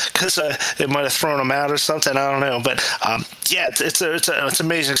first, because it might have thrown him out or something. I don't know. But it's an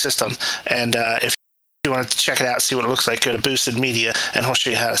amazing system. And if you want to check it out, see what it looks like, go to Boosted Media, and he'll show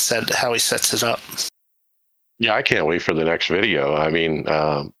you how he sets it up. Yeah, I can't wait for the next video. I mean,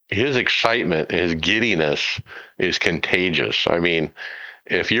 his excitement, his giddiness is contagious. I mean,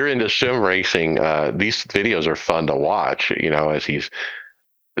 if you're into sim racing, these videos are fun to watch, as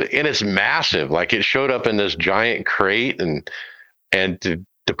and it's massive. Like, it showed up in this giant crate, and to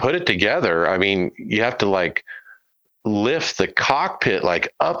put it together, I mean, you have to like lift the cockpit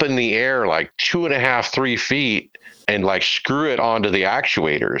like up in the air, like 2.5, 3 feet, and like screw it onto the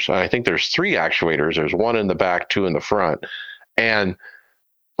actuators. I think there's 3 actuators. There's 1 in the back, 2 in the front. And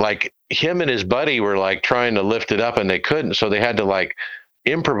like, him and his buddy were like trying to lift it up, and they couldn't. So they had to like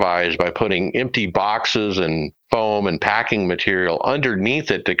improvise by putting empty boxes and foam and packing material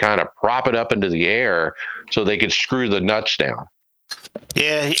underneath it to kind of prop it up into the air so they could screw the nuts down.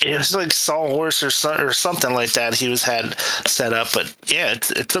 Yeah, it was like Sawhorse or something like that he had set up. But yeah,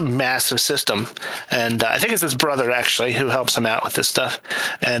 it's a massive system, and I think it's his brother actually who helps him out with this stuff.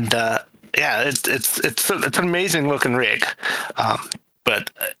 And it's an amazing looking rig.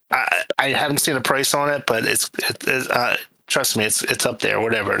 But I haven't seen a price on it, but it's trust me, it's up there,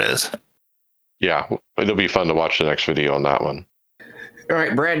 whatever it is. Yeah, it'll be fun to watch the next video on that one. All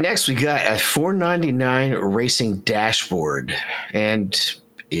right, Brad, next we got a $499 racing dashboard, and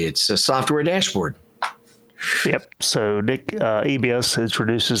it's a software dashboard. Yep. So Nick, EBS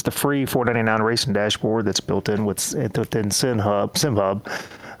introduces the free $499 racing dashboard that's built in within SimHub.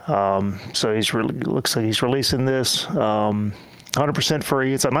 So looks like he's releasing this 100%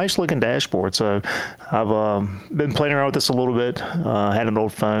 free. It's a nice looking dashboard. So I've been playing around with this a little bit. Had an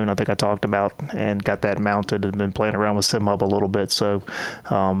old phone I think I talked about and got that mounted, and been playing around with SimHub a little bit. So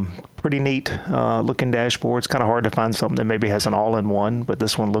pretty neat looking dashboard. It's kind of hard to find something that maybe has an all-in-one, but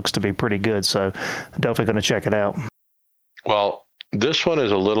this one looks to be pretty good. So I'm definitely going to check it out. Well, this one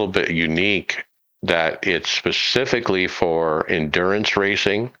is a little bit unique that it's specifically for endurance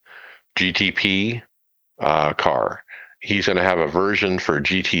racing, GTP car. He's going to have a version for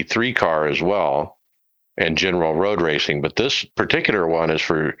GT3 car as well, and general road racing. But this particular one is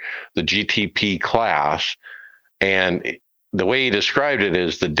for the GTP class. And the way he described it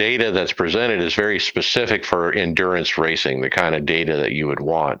is the data that's presented is very specific for endurance racing, the kind of data that you would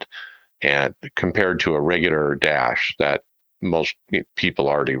want, and compared to a regular dash that most people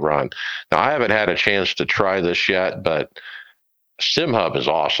already run. Now, I haven't had a chance to try this yet, but SimHub is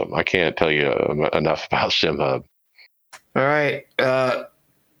awesome. I can't tell you enough about SimHub. All right,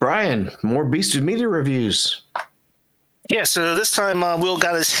 Brian, more Boosted Media reviews. Yeah, so this time Will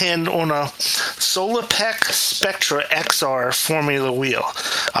got his hand on a Solapec Spectra XR Formula wheel.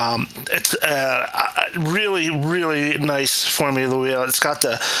 It's a really, really nice Formula wheel. It's got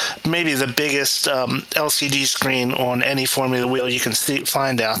maybe the biggest LCD screen on any Formula wheel you can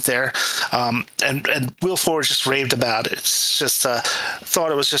find out there. And Will Ford just raved about it. It's just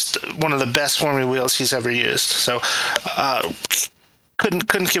thought it was just one of the best Formula wheels he's ever used. So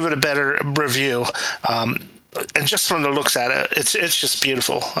couldn't give it a better review. And just from the looks at it, it's just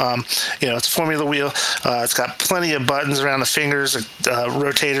beautiful. It's a Formula wheel. It's got plenty of buttons around the fingers,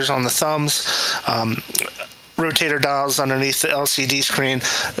 rotators on the thumbs, rotator dials underneath the LCD screen.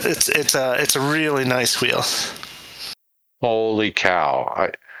 It's a really nice wheel. Holy cow!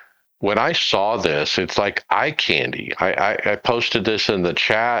 When I saw this, it's like eye candy. I posted this in the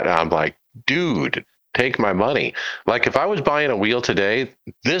chat, and I'm like, dude, take my money. Like, if I was buying a wheel today,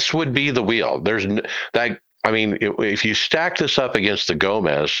 this would be the wheel. If you stack this up against the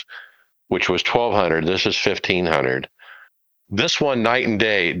Gomez, which was $1,200, this is $1,500. This one, night and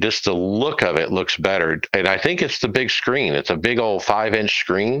day, just the look of it looks better. And I think it's the big screen. It's a big old 5-inch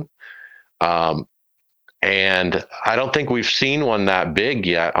screen. And I don't think we've seen one that big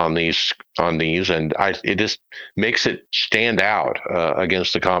yet on these. And it just makes it stand out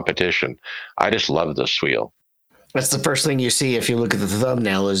against the competition. I just love this wheel. That's the first thing you see if you look at the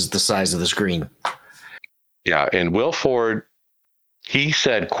thumbnail, is the size of the screen. Yeah, and Will Ford, he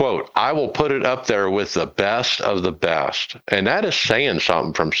said, quote, "I will put it up there with the best of the best." And that is saying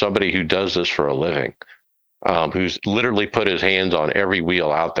something from somebody who does this for a living, who's literally put his hands on every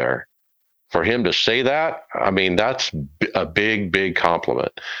wheel out there. for him to say that, I mean, that's a big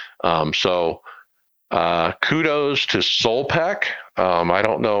compliment. So kudos to Solpec. I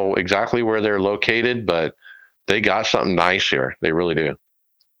don't know exactly where they're located, but they got something nice here. They really do.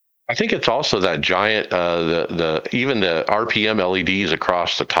 I think it's also that giant, even the RPM LEDs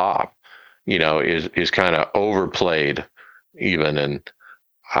across the top, is kind of overplayed even. And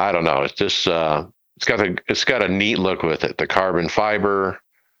I don't know. It's just, it's got a neat look with it. The carbon fiber,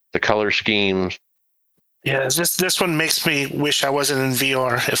 the color schemes. Yeah, this one makes me wish I wasn't in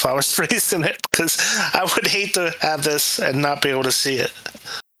VR if I was racing it, because I would hate to have this and not be able to see it.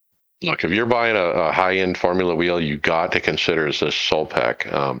 Look, if you're buying a high-end Formula wheel, you got to consider this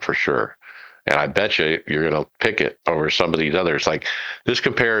Solpec for sure. And I bet you're going to pick it over some of these others. Like this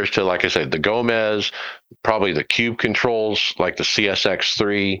compares to, like I said, the Gomez, probably the Cube controls, like the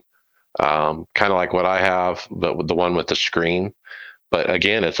CSX3, kind of like what I have, but with the one with the screen. But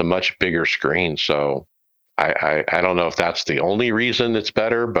again, it's a much bigger screen. So I don't know if that's the only reason it's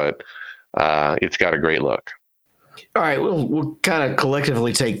better, but it's got a great look. All right, we'll kind of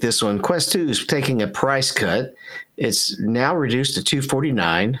collectively take this one. Quest 2 is taking a price cut. It's now reduced to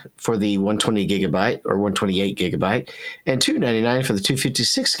 $249 for the 120 gigabyte or 128 gigabyte, and $299 for the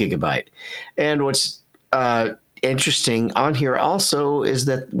 256 gigabyte. And what's interesting on here also is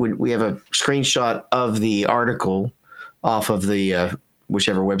that we have a screenshot of the article off of the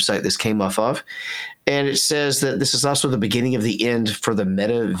whichever website this came off of, and it says that this is also the beginning of the end for the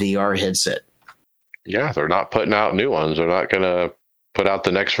Meta VR headset. Yeah, they're not putting out new ones. They're not going to put out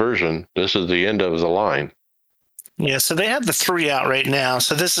the next version. This is the end of the line. Yeah, so they have the 3 out right now.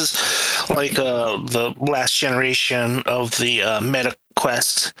 So this is like the last generation of the Meta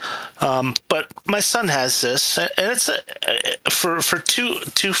Quest. But my son has this, and it's for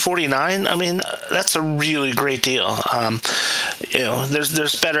 $249. I mean, that's a really great deal.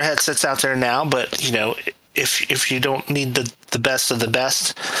 There's better headsets out there now, but if you don't need the best of the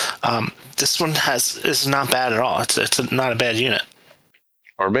best, this one is not bad at all. It's not a bad unit.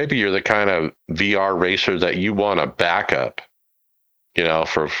 Or maybe you're the kind of VR racer that you want a backup,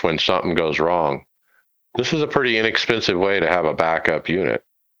 for when something goes wrong. This is a pretty inexpensive way to have a backup unit.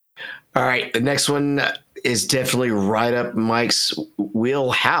 All right, the next one is definitely right up Mike's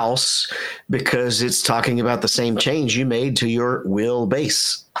wheelhouse because it's talking about the same change you made to your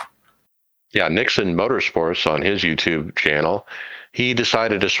wheelbase. Yeah, Nixon Motorsports on his YouTube channel, he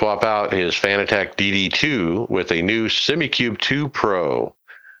decided to swap out his Fanatec DD2 with a new SemiCube 2 Pro.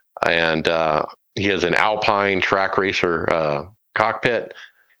 And he has an Alpine track racer cockpit.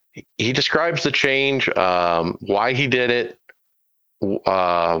 He describes the change, why he did it,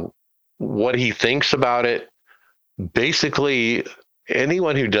 what he thinks about it. Basically,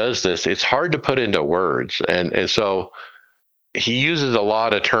 anyone who does this, it's hard to put into words. And so he uses a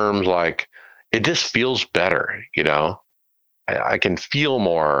lot of terms like, it just feels better, I can feel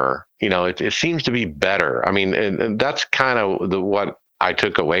more, it seems to be better. I mean, and that's kind of what I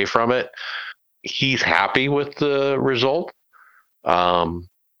took away from it. He's happy with the result.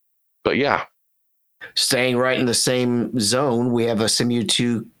 But yeah. Staying right in the same zone, we have a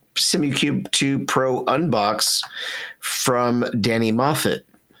SemiCube 2 Pro unbox from Danny Moffat.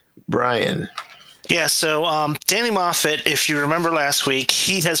 Brian. Yeah, so Danny Moffat, if you remember last week,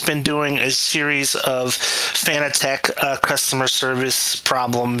 he has been doing a series of Fanatec customer service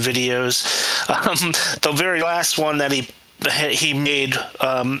problem videos. The very last one that he made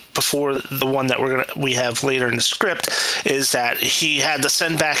before the one that we have later in the script is that he had to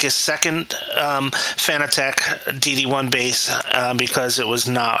send back his second Fanatec DD1 base because it was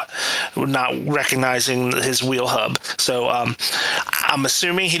not recognizing his wheel hub. So I'm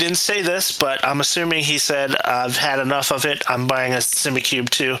assuming he didn't say this, but I'm assuming he said, I've had enough of it. I'm buying a SemiCube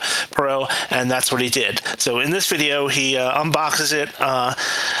 2 Pro, and that's what he did. So in this video, he unboxes it.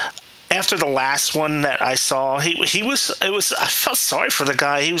 After the last one that I saw, I felt sorry for the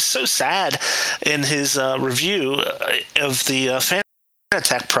guy. He was so sad in his review of the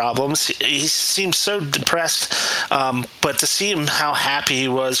Fanatec problems. He seemed so depressed, but to see him how happy he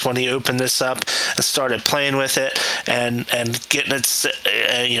was when he opened this up and started playing with it and getting it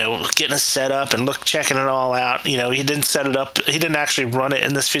set up and checking it all out. He didn't set it up. He didn't actually run it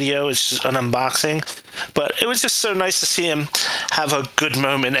in this video. It's just an unboxing. But it was just so nice to see him have a good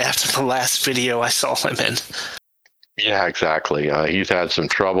moment after the last video I saw him in. Yeah, exactly. He's had some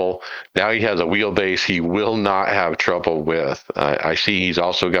trouble. Now he has a wheelbase he will not have trouble with. I see he's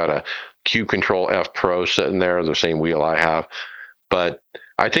also got a Cube Control F Pro sitting there, the same wheel I have. But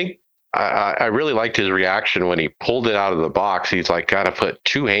I think I really liked his reaction when he pulled it out of the box. He's like, got to put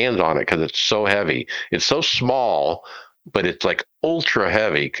 2 hands on it because it's so heavy. It's so small, but it's like ultra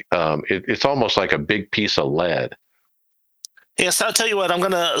heavy. It's almost like a big piece of lead. Yes, I'll tell you what, I'm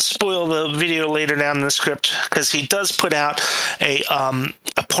going to spoil the video later down in the script because he does put out a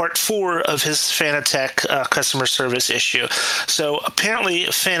part 4 of his Fanatec customer service issue. So apparently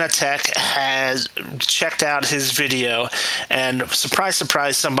Fanatec has checked out his video, and surprise,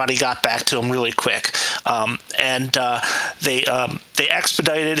 surprise, somebody got back to him really quick. They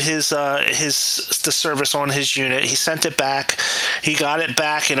expedited the service on his unit. He sent it back. He got it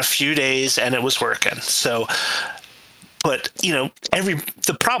back in a few days, and it was working. So... But,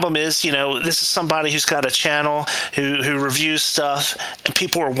 the problem is, this is somebody who's got a channel who reviews stuff, and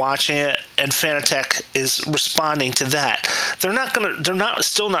people are watching it, and Fanatec is responding to that. They're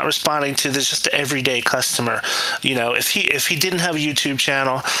still not responding to this just everyday customer. If he didn't have a YouTube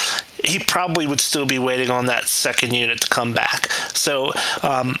channel, he probably would still be waiting on that second unit to come back. So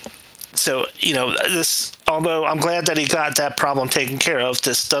this, although I'm glad that he got that problem taken care of,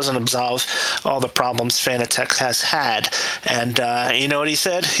 this doesn't absolve all the problems Fanatec has had. And you know what he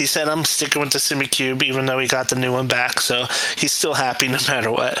said? He said, I'm sticking with the SimiCube even though he got the new one back. So he's still happy no matter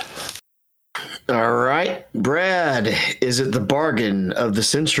what. All right. Brad, is it the bargain of the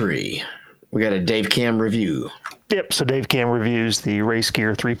century? We got a Dave Cam review. Yep. So Dave Cam reviews the Race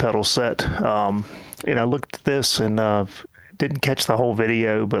Gear 3-pedal set. I looked at this and didn't catch the whole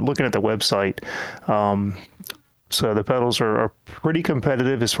video, but looking at the website, so the pedals are pretty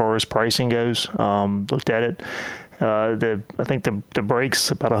competitive as far as pricing goes. Looked at it. I think the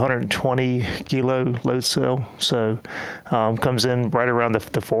brake's about 120 kilo load cell, so comes in right around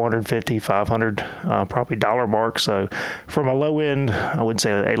the 450, 500 probably dollar mark. So from a low end, I would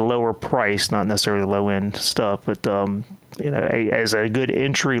say a lower price, not necessarily low end stuff, but as a good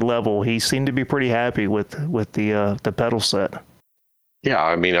entry level, he seemed to be pretty happy with the pedal set. Yeah,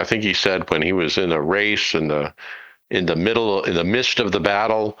 I mean, I think he said when he was in a race in the midst of the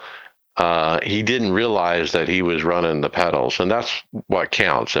battle, he didn't realize that he was running the pedals, and that's what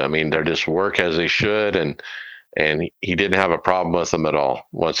counts. I mean, they just work as they should, and he didn't have a problem with them at all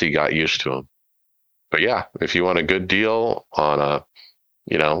once he got used to them. But yeah, if you want a good deal on a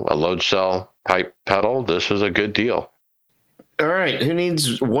load cell type pedal, this is a good deal. All right, who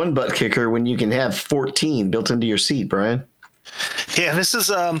needs one butt kicker when you can have 14 built into your seat, Brian? Yeah, this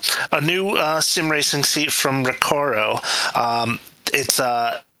is a new sim racing seat from Recaro. It's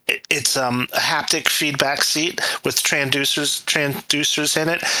a haptic feedback seat with transducers in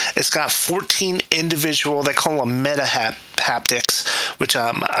it. It's got 14 individual, they call them meta haptics, which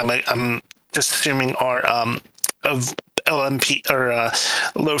I'm just assuming are of LMP or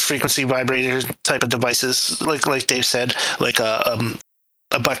low frequency vibrator type of devices, like Dave said, like a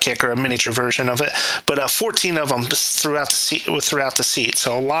butt kick or a miniature version of it, but 14 of them throughout the seat.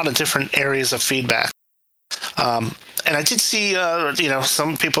 So a lot of different areas of feedback. And I did see,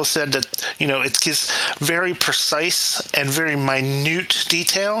 some people said that, it gives very precise and very minute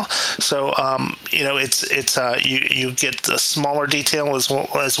detail. So, you get the smaller detail as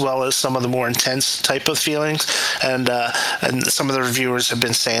well as some of the more intense type of feelings. And some of the reviewers have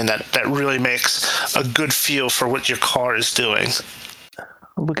been saying that really makes a good feel for what your car is doing.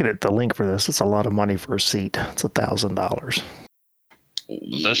 Looking at the link for this, it's a lot of money for a seat. It's $1,000.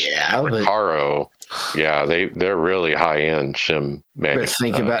 Recaro, they're really high end sim manufacturers.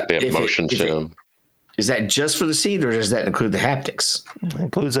 Think about they have motion sim. Is that just for the seat, or does that include the haptics? It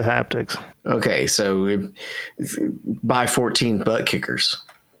includes the haptics. Okay, so buy 14 butt kickers.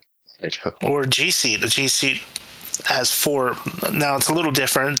 Or G seat. The G seat has 4. Now it's a little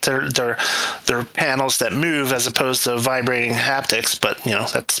different. They're panels that move as opposed to vibrating haptics, but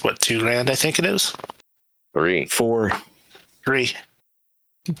that's what, $2,000 I think it is. 3. 4. 3.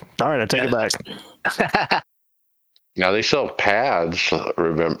 All right, I take it back. Now they sell pads,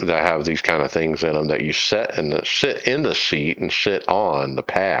 that have these kind of things in them that you sit in the seat and sit on the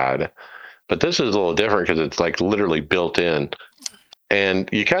pad. But this is a little different because it's like literally built in, and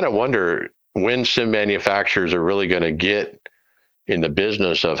you kind of wonder when sim manufacturers are really going to get in the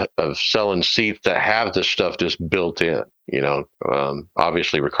business of selling seats that have this stuff just built in.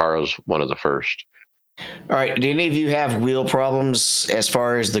 Obviously Recaro's one of the first. All right. Do any of you have wheel problems as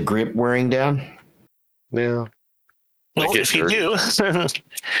far as the grip wearing down? Yeah. Well, if you do,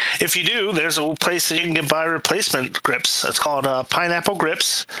 there's a place that you can buy replacement grips. It's called Pineapple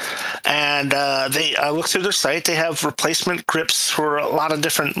Grips, and I looked through their site. They have replacement grips for a lot of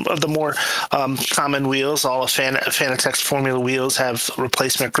different of the more common wheels. All of Fanatec's Formula wheels have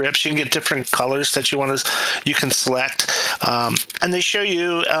replacement grips. You can get different colors that you can select, and they show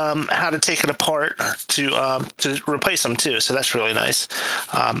you how to take it apart to replace them too. So that's really nice.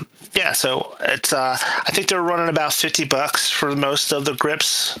 So it's I think they're running about $50 $50 for most of the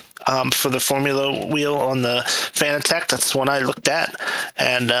grips for the Formula wheel on the Fanatec. That's the one I looked at.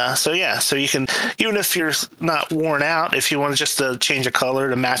 And so you can, even if you're not worn out, if you want just to change a color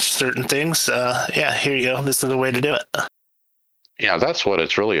to match certain things, here you go. This is the way to do it. Yeah, that's what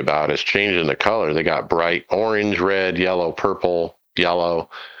it's really about, is changing the color. They got bright orange, red, yellow, purple, yellow.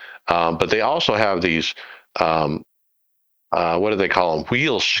 But they also have these, what do they call them?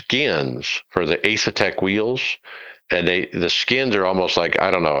 Wheel skins for the Asetek wheels. And the skins are almost like, I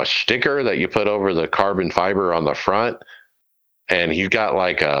don't know, a sticker that you put over the carbon fiber on the front. And you've got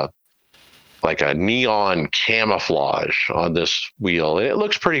like a neon camouflage on this wheel. And it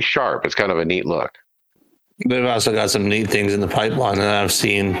looks pretty sharp. It's kind of a neat look. They've also got some neat things in the pipeline that I've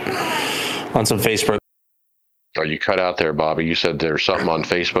seen on some Facebook. Oh, you cut out there, Bobby. You said there's something on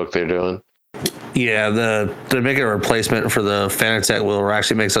Facebook they're doing? Yeah, they're making a replacement for the Fanatec wheel, where it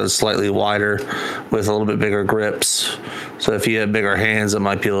actually makes it slightly wider with a little bit bigger grips. So if you have bigger hands, it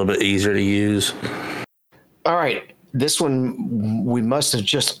might be a little bit easier to use. All right. This one we must have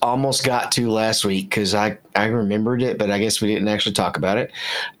just almost got to last week because I remembered it, but I guess we didn't actually talk about it.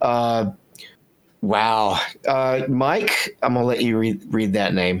 Wow. Mike, I'm going to let you read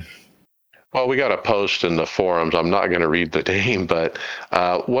that name. Well, we got a post in the forums. I'm not going to read the name, but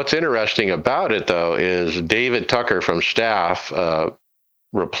what's interesting about it, though, is David Tucker from staff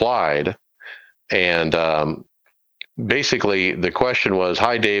replied. And basically, the question was,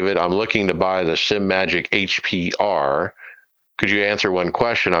 "Hi, David. I'm looking to buy the SimMagic HPR. Could you answer one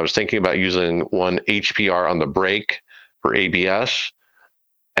question? I was thinking about using one HPR on the brake for ABS,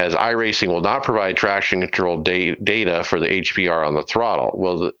 as iRacing will not provide traction control data for the HPR on the throttle.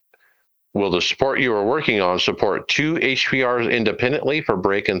 Will the support you are working on support 2 HPRs independently for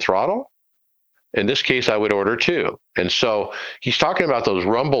brake and throttle? In this case, I would order 2. And so he's talking about those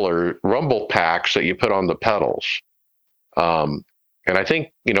rumble packs that you put on the pedals. And I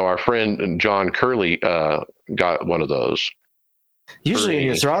think, our friend John Curley got one of those. Usually in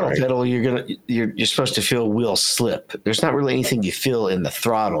your throttle pedal, you're supposed to feel wheel slip. There's not really anything you feel in the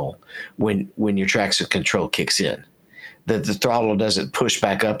throttle when your traction control kicks in. The throttle doesn't push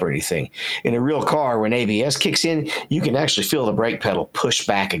back up or anything. In a real car, when ABS kicks in, you can actually feel the brake pedal push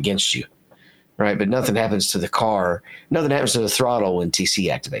back against you, right? But nothing happens to the car. Nothing happens to the throttle when TC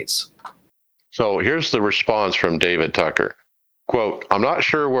activates. So here's the response from David Tucker. Quote, "I'm not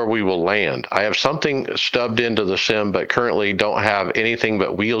sure where we will land. I have something stubbed into the sim, but currently don't have anything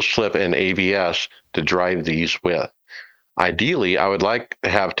but wheel slip and ABS to drive these with. Ideally, I would like to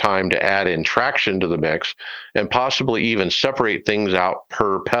have time to add in traction to the mix and possibly even separate things out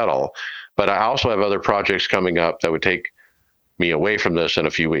per pedal. But I also have other projects coming up that would take me away from this in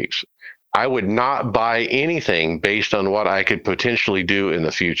a few weeks. I would not buy anything based on what I could potentially do in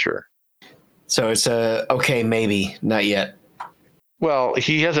the future." So it's okay, maybe, not yet. Well,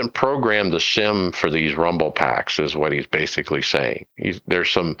 he hasn't programmed the sim for these rumble packs, is what he's basically saying.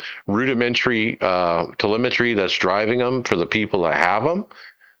 There's some rudimentary telemetry that's driving them for the people that have them,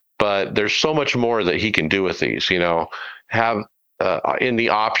 but there's so much more that he can do with these. Have in the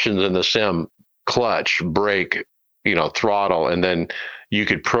options in the sim, clutch, brake, throttle, and then you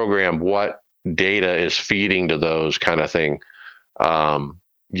could program what data is feeding to those kind of thing.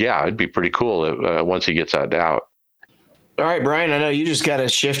 It'd be pretty cool once he gets that out. All right, Brian, I know you just got a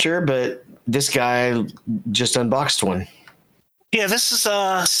shifter, but this guy just unboxed one. Yeah, this is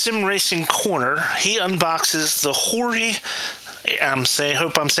Sim Racing Corner. He unboxes the Hori.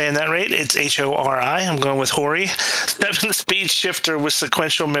 Hope I'm saying that right. It's Hori. I'm going with Hori. 7-speed shifter with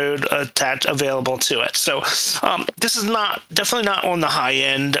sequential mode available to it. So this is definitely not on the high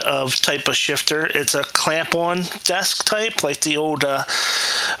end of type of shifter. It's a clamp-on desk type, like the old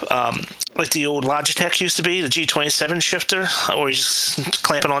Logitech used to be, the G27 shifter, or you just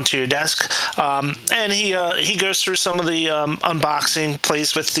clamp it onto your desk. And he goes through some of the unboxing,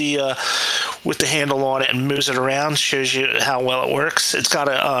 plays with the handle on it, and moves it around, shows you how well it works. It's got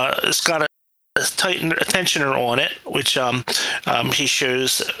a tighten tensioner on it, which he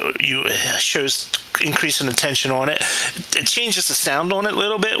shows increasing the tension on it. It changes the sound on it a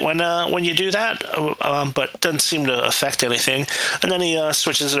little bit when you do that, but doesn't seem to affect anything. And then he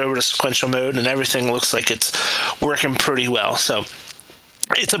switches it over to sequential mode, and everything looks like it's working pretty well. So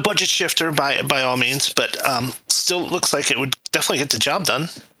it's a budget shifter by all means, but still looks like it would definitely get the job done.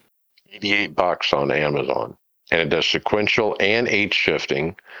 $88 on Amazon, and it does sequential and H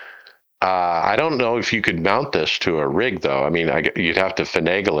shifting. I don't know if you could mount this to a rig, though. I mean, you'd have to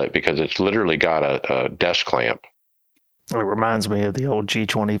finagle it because it's literally got a desk clamp. It reminds me of the old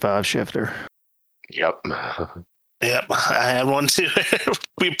G25 shifter. Yep. Yep, I had one too.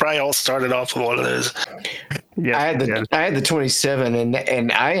 We probably all started off with one of those. Yeah, I had the 27,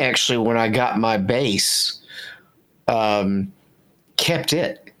 and I actually, when I got my base, kept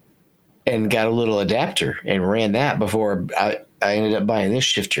it and got a little adapter and ran that before I ended up buying this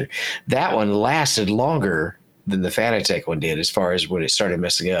shifter. That one lasted longer than the Fanatec one did as far as when it started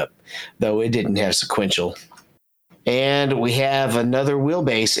messing up, though it didn't have sequential. And we have another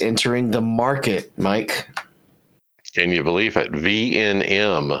wheelbase entering the market, Mike. Can you believe it?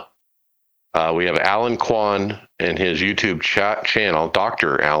 VNM. We have Alan Kwan and his YouTube channel,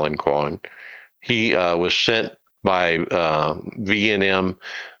 Dr. Alan Kwan. He was sent by VNM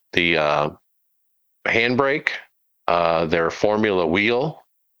the handbrake, their Formula wheel,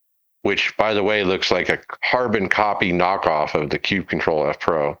 which, by the way, looks like a carbon copy knockoff of the Cube Control F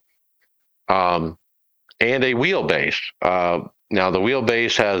Pro, and a wheelbase. Now, the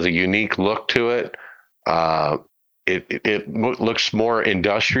wheelbase has a unique look to it. It looks more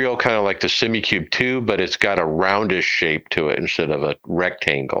industrial, kind of like the SimiCube 2, but it's got a roundish shape to it instead of a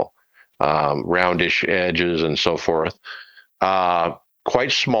rectangle, roundish edges and so forth.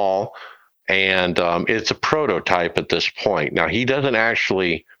 Quite small, and it's a prototype at this point. Now, he doesn't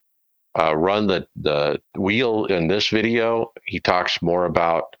actually run the wheel in this video. He talks more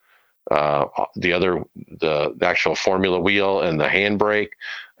about the actual Formula wheel and the handbrake,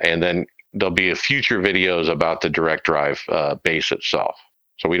 and then there'll be future videos about the direct drive base itself.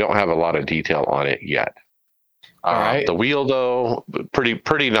 So we don't have a lot of detail on it yet. All right. The wheel, though,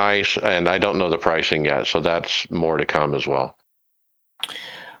 pretty nice, and I don't know the pricing yet, so that's more to come as well.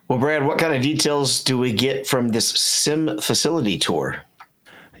 Well, Brad, what kind of details do we get from this sim facility tour?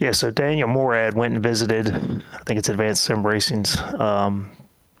 Yeah, so Daniel Morad went and visited, I think it's Advanced Sim Racing's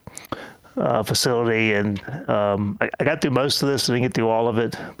facility, and I got through most of this. I didn't get through all of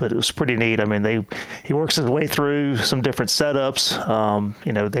it, but it was pretty neat. I mean, he works his way through some different setups.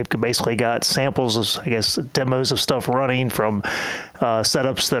 They've basically got samples of, I guess, demos of stuff running from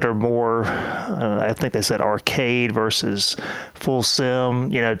setups that are more, I think they said arcade versus full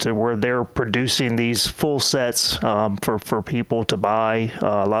sim, to where they're producing these full sets for people to buy.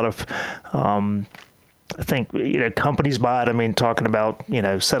 A lot of I think, companies buy it. I mean, talking about,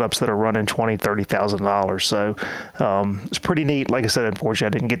 setups that are running $20,000, $30,000. So it's pretty neat. Like I said,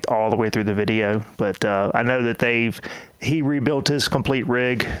 unfortunately, I didn't get all the way through the video, but I know that he rebuilt his complete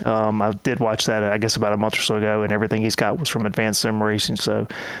rig. I did watch that, I guess, about a month or so ago, and everything he's got was from Advanced Sim Racing. So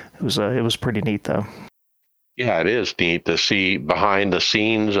it was pretty neat, though. Yeah, it is neat to see behind the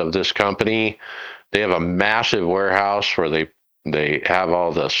scenes of this company. They have a massive warehouse where they have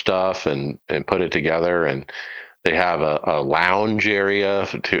all the stuff and put it together, and they have a lounge area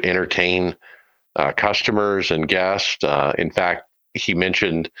to entertain customers and guests. In fact, he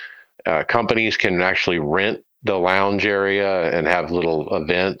mentioned companies can actually rent the lounge area and have little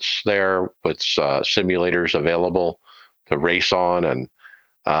events there with simulators available to race on. And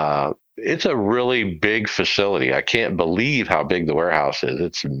it's a really big facility. I can't believe how big the warehouse is.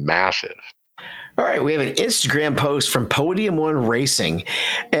 It's massive. All right, we have an Instagram post from Podium One Racing,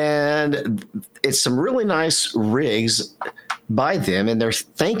 and it's some really nice rigs by them, and they're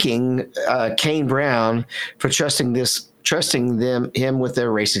thanking Kane Brown for trusting him with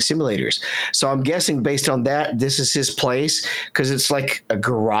their racing simulators. So I'm guessing based on that, this is his place, because it's like a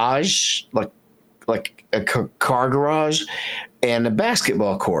garage, like a car garage, and a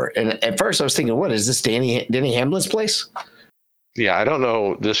basketball court. And at first I was thinking, what is this, Denny Hamlin's place? Yeah, I don't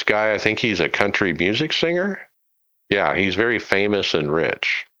know this guy. I think he's a country music singer. Yeah, he's very famous and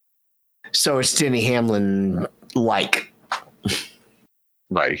rich. So it's Denny Hamlin-like.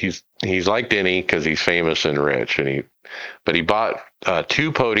 Right. He's like Denny because he's famous and rich, but he bought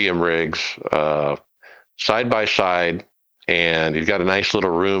 2 podium rigs side by side, and he's got a nice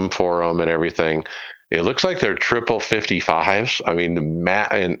little room for them and everything. It looks like they're triple 55s. I mean,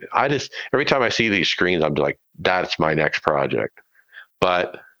 and I just, every time I see these screens, I'm like, that's my next project.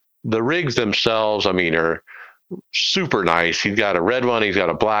 But the rigs themselves, I mean, are super nice. He's got a red one. He's got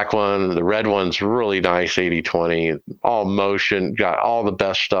a black one. The red one's really nice, 80/20, all motion, got all the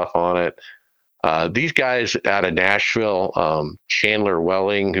best stuff on it. These guys out of Nashville, Chandler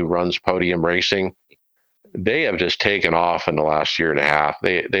Welling, who runs Podium Racing, they have just taken off in the last year and a half.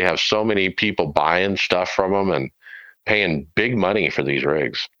 They have so many people buying stuff from them and paying big money for these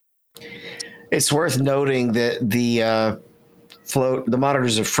rigs. It's worth noting that the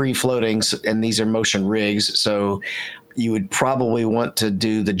monitors are free floatings, and these are motion rigs. So you would probably want to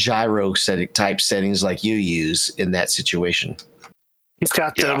do the gyro type settings like you use in that situation. He's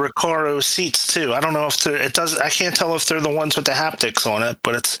got the Recaro seats too. I don't know if I can't tell if they're the ones with the haptics on it,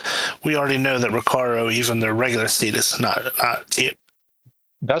 but we already know that Recaro, even their regular seat, is not it.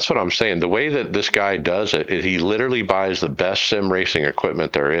 That's what I'm saying. The way that this guy does it is he literally buys the best sim racing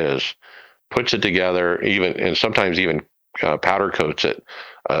equipment there is, puts it together, and sometimes even powder coats it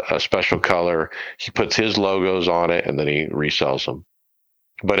a special color. He puts his logos on it, and then he resells them.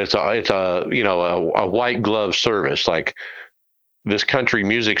 But it's a white glove service. Like this country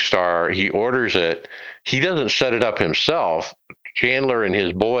music star, he orders it. He doesn't set it up himself. Chandler and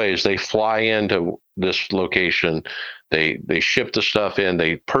his boys, they fly into this location. They ship the stuff in.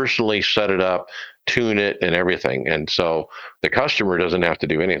 They personally set it up, tune it, and everything. And so the customer doesn't have to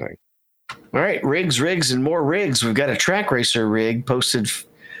do anything. All right, rigs, and more rigs. We've got a track racer rig posted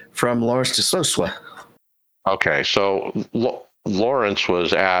from Lawrence de Sosua. Okay, so Lawrence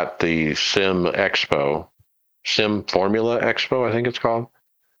was at the Sim Formula Expo, I think it's called.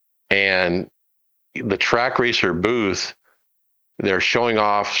 And the track racer booth, they're showing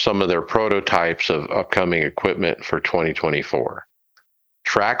off some of their prototypes of upcoming equipment for 2024.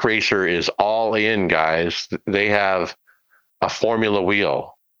 Track Racer is all in, guys. They have a Formula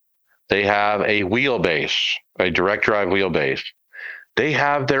wheel. They have a wheelbase, a direct drive wheelbase. They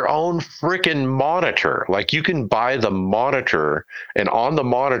have their own freaking monitor. Like you can buy the monitor, and on the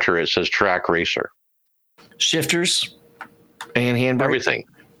monitor it says Track Racer. Shifters and handbrake. Everything.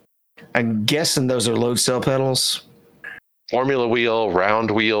 I'm guessing those are load cell pedals. Formula wheel,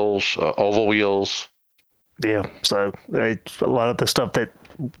 round wheels, oval wheels. Yeah, so a lot of the stuff that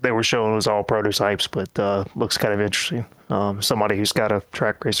they were showing was all prototypes, but looks kind of interesting. Somebody who's got a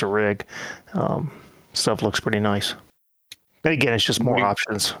track racer rig, stuff looks pretty nice. And again, it's just more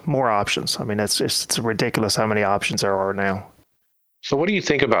options. I mean, it's ridiculous how many options there are now. So what do you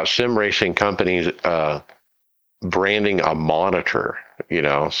think about sim racing companies branding a monitor?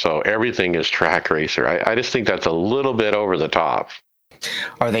 So everything is Track Racer. I just think that's a little bit over the top.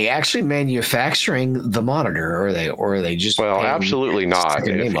 Are they actually manufacturing the monitor, or are they just? Well, absolutely not.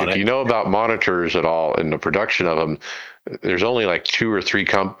 If you know about monitors at all in the production of them, there's only like 2 or 3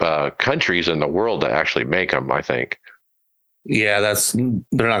 countries in the world that actually make them, I think. Yeah,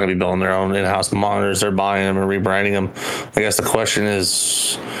 they're not going to be building their own in-house monitors. They're buying them and rebranding them. I guess the question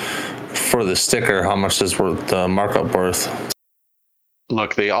is, for the sticker, how much is the markup worth?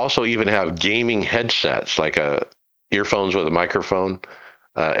 Look, they also even have gaming headsets, like earphones with a microphone.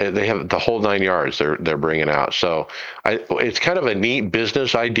 They have the whole 9 yards. They're bringing out. So it's kind of a neat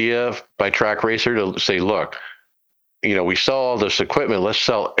business idea by Track Racer to say, look, we sell all this equipment. Let's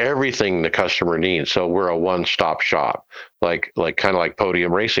sell everything the customer needs. So we're a one-stop shop, like kind of like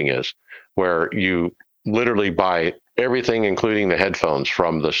Podium Racing is, where you literally buy everything, including the headphones,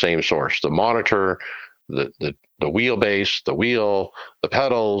 from the same source: the monitor, the wheelbase, the wheel, the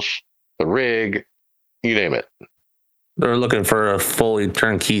pedals, the rig, you name it. They're looking for a fully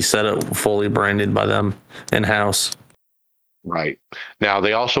turnkey setup, fully branded by them in-house. Right. Now,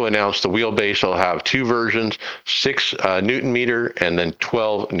 they also announced the wheelbase will have 2 versions, 6 Newton meter and then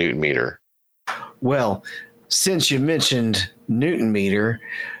 12 Newton meter. Well, since you mentioned Newton meter,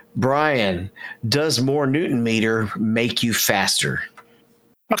 Brian, does more Newton meter make you faster?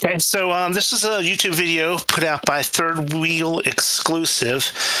 Okay, so this is a YouTube video put out by Third Wheel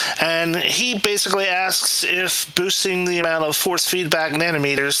Exclusive, and he basically asks if boosting the amount of force feedback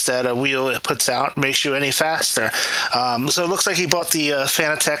nanometers that a wheel puts out makes you any faster. So it looks like he bought the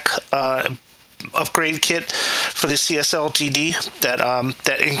Fanatec upgrade kit for the CSL GD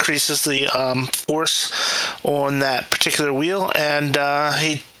that increases the force on that particular wheel, and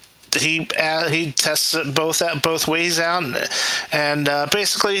he tests it both ways out, and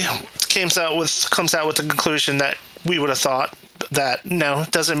basically comes out with the conclusion that we would have thought, that no,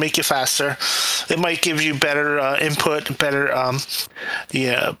 it doesn't make you faster. It might give you better input, better from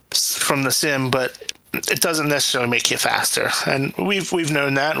the sim, but it doesn't necessarily make you faster. And we've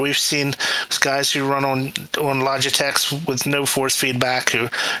known that. We've seen guys who run on Logitechs with no force feedback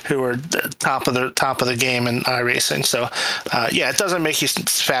who are top of the game in iRacing. So it doesn't make you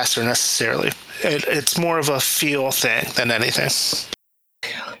faster necessarily. It's more of a feel thing than anything.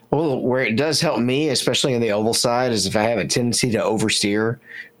 Well, where it does help me, especially on the oval side, is if I have a tendency to oversteer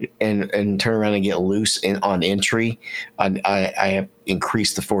and turn around and get loose on entry, I have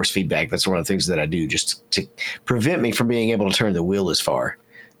increased the force feedback. That's one of the things that I do just to prevent me from being able to turn the wheel as far.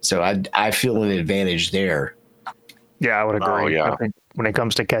 So I feel an advantage there. Yeah, I would agree. Oh, yeah. I think when it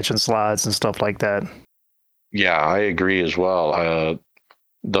comes to catching slides and stuff like that. Yeah, I agree as well.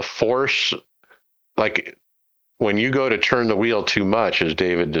 The force, like when you go to turn the wheel too much, as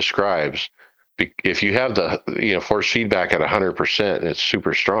David describes, if you have the force feedback at 100% and it's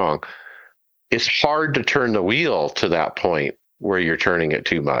super strong, it's hard to turn the wheel to that point where you're turning it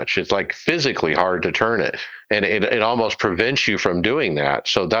too much. It's like physically hard to turn it, and it almost prevents you from doing that.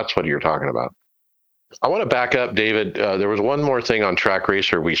 So that's what you're talking about. I want to back up, David. There was one more thing on Track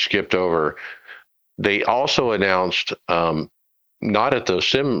Racer we skipped over. They also announced, not at the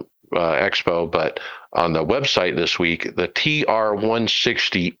Sim Expo, but on the website this week, the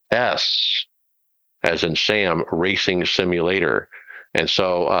TR160S, as in Sam, Racing Simulator. And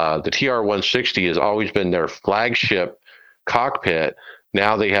so the TR160 has always been their flagship cockpit.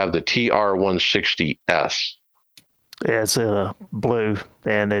 Now they have the TR160S. Yeah, it's blue,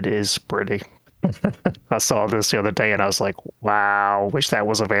 and it is pretty. I saw this the other day, and I was like, wow, wish that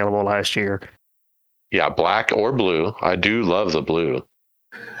was available last year. Yeah, black or blue. I do love the blue.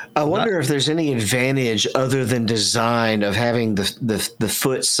 I wonder if there's any advantage other than design of having the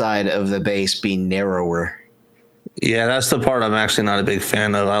foot side of the base be narrower. Yeah, that's the part I'm actually not a big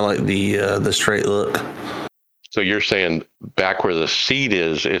fan of. I like the straight look. So you're saying back where the seat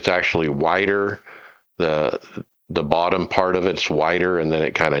is, it's actually wider. The bottom part of it's wider, and then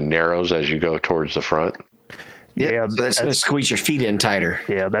it kind of narrows as you go towards the front. Yeah, so that's going to squeeze your feet in tighter.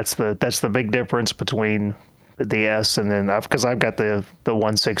 Yeah, that's the big difference between the S and then because I've got the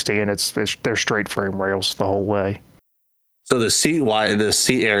 160, and they're straight frame rails the whole way. So the seat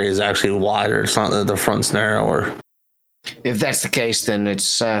area is actually wider. It's not that the front's narrower. If that's the case, then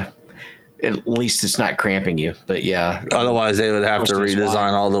it's at least it's not cramping you. But yeah, otherwise they would have to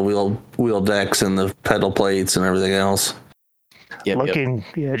redesign all the wheel decks and the pedal plates and everything else.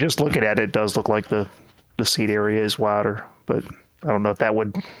 Just looking at it, it does look like the seat area is wider, but I don't know if that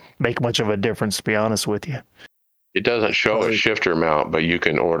would make much of a difference, to be honest with you. It doesn't show a shifter mount, but you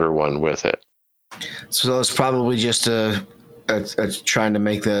can order one with it. So it's probably just trying to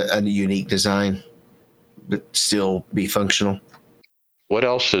make a unique design, but still be functional. What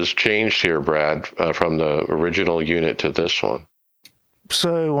else has changed here, Brad, from the original unit to this one?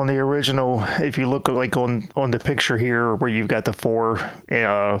 So on the original, if you look like on the picture here where you've got the four,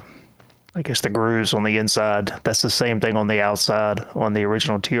 I guess the grooves on the inside, that's the same thing on the outside on the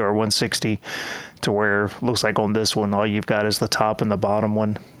original TR160, to where it looks like on this one, all you've got is the top and the bottom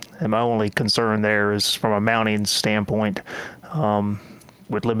one. And my only concern there is from a mounting standpoint,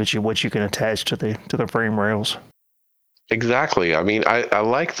 would limit you what you can attach to the frame rails. Exactly. I mean, I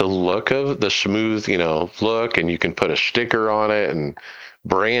like the look of the smooth, look, and you can put a sticker on it and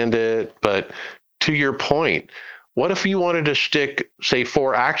brand it. But to your point, what if you wanted to stick, say,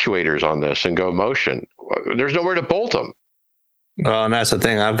 4 actuators on this and go motion? There's nowhere to bolt them. And that's the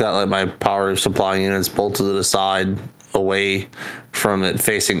thing. I've got like my power supply units bolted to the side, away from it,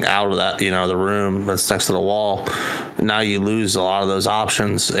 facing out of that, the room that's next to the wall. Now you lose a lot of those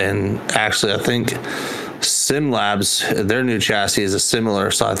options. And actually, I think SimLabs, their new chassis is a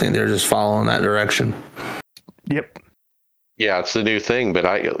similar, so I think they're just following that direction. Yep. Yeah, it's the new thing, but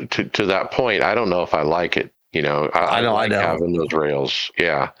to that point, I don't know if I like it. I like having those rails.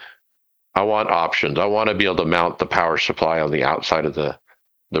 Yeah. I want options. I want to be able to mount the power supply on the outside of the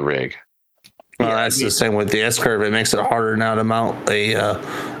rig. Well, that's the same with the S-Curve. It makes it harder now to mount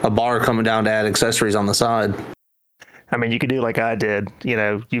a bar coming down to add accessories on the side. I mean, you could do like I did.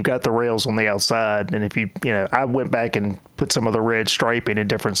 You've got the rails on the outside, and if I went back and put some of the red striping in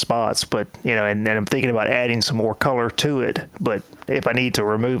different spots, but and I'm thinking about adding some more color to it. But if I need to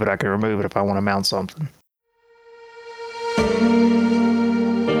remove it, I can remove it if I want to mount something.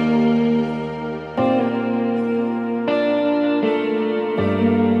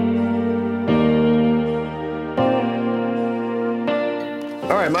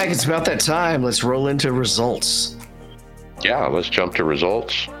 All right, Mike, it's about that time. Let's roll into results. Yeah, let's jump to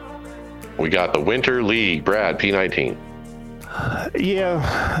results. We got the Winter League, Brad, P19.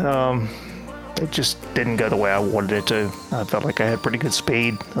 Yeah, it just didn't go the way I wanted it to. I felt like I had pretty good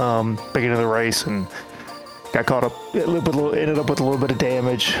speed beginning of the race, and got caught up, ended up with a little bit of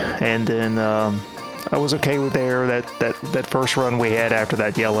damage, and then I was okay with that first run we had after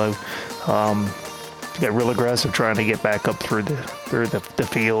that yellow. Got real aggressive trying to get back up through the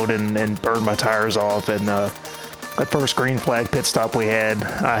field and burn my tires off, and that first green flag pit stop we had,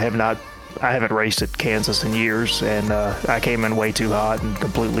 I haven't raced at Kansas in years, and I came in way too hot and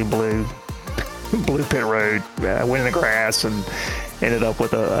completely blew pit road. I went in the grass and ended up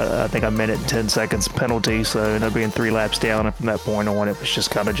with I think a minute and 10 seconds penalty, so it ended up being 3 laps down, and from that point on it was just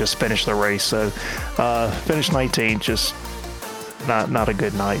kind of just finish the race. So finished 19th, just not a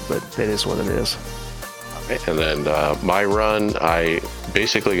good night, but it is what it is. And then my run, I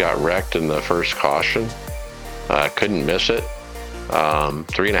basically got wrecked in the first caution. Couldn't miss it.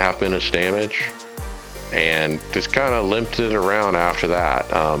 3.5 minutes damage, and just kind of limped it around after that.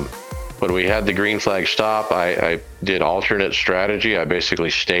 when we had the green flag stop, I did alternate strategy. I basically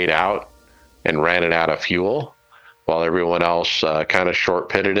stayed out and ran it out of fuel while everyone else kind of short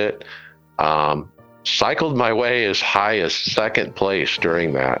pitted it. Cycled my way as high as second place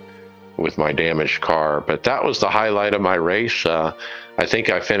during that with my damaged car, but that was the highlight of my race. I think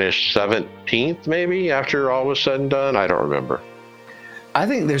I finished 17th maybe after all was said and done. I don't remember. I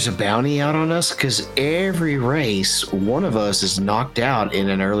think there's a bounty out on us because every race, one of us is knocked out in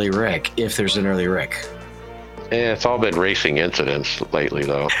an early wreck, if there's an early wreck. It's all been racing incidents lately,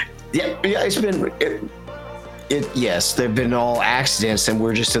 though. Yeah, it's been... Yes, they've been all accidents, and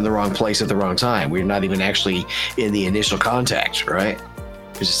we're just in the wrong place at the wrong time. We're not even actually in the initial contact, right?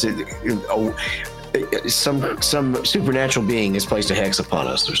 It's just, some supernatural being has placed a hex upon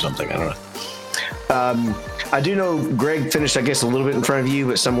us or something. I don't know. I do know Greg finished, I guess, a little bit in front of you,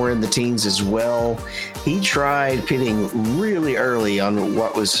 but somewhere in the teens as well. He tried pitting really early on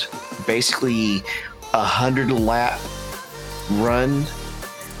what was basically 100-lap run.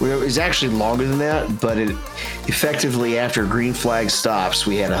 It was actually longer than that, but it effectively, after green flag stops,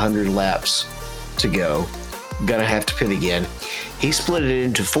 we had 100 laps to go. Gonna have to pit again. He split it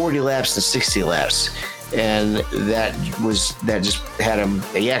into 40 laps and 60 laps. And that just had him,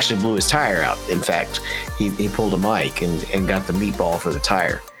 he actually blew his tire out. In fact, he pulled a mic and got the meatball for the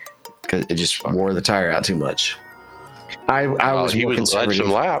tire because it just wore the tire out too much. I was he more led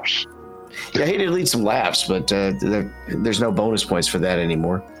some laps. Yeah, he did lead some laps, but there's no bonus points for that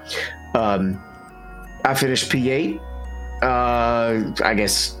anymore. I finished P8. I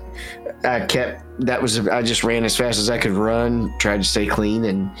guess I just ran as fast as I could run, tried to stay clean,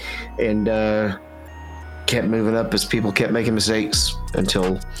 and kept moving up as people kept making mistakes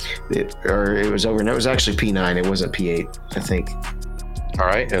until it was over. And it was actually P9. It wasn't P8, I think. All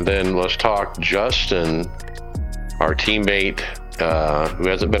right, and then let's talk Justin, our teammate, who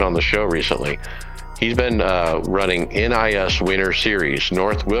hasn't been on the show recently. He's been running NIS Winter Series,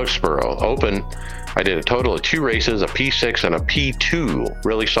 North Wilkesboro Open. I did a total of 2 races, a P6 and a P2.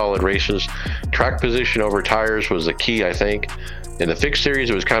 Really solid races. Track position over tires was the key, I think. In the fixed series,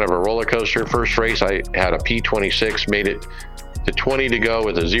 it was kind of a roller coaster. First race, I had a P26, made it to 20 to go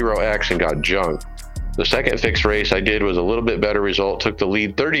with a 0X and got junked. The second fixed race I did was a little bit better result, took the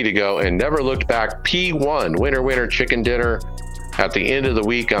lead 30 to go and never looked back. P1, winner, chicken dinner. At the end of the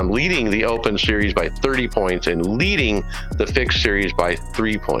week, I'm leading the Open Series by 30 points and leading the fixed series by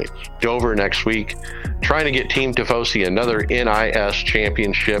 3 points. Dover next week, trying to get Team Tifosi another NIS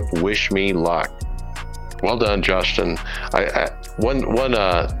championship. Wish me luck. Well done, Justin. One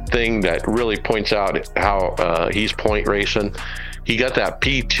thing that really points out how he's point racing, he got that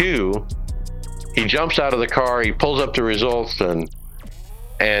P2. He jumps out of the car, he pulls up the results,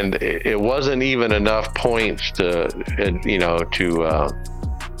 and it wasn't even enough points to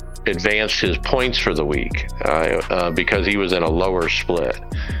advance his points for the week because he was in a lower split.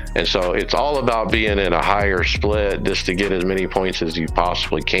 And so it's all about being in a higher split just to get as many points as you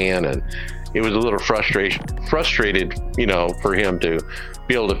possibly can. And it was a little frustrated, for him to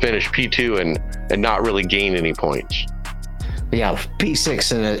be able to finish P2 and not really gain any points. Yeah,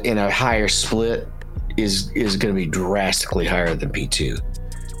 P6 in a higher split is going to be drastically higher than P2.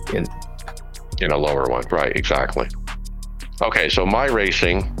 In a lower one, right? Exactly. Okay, so my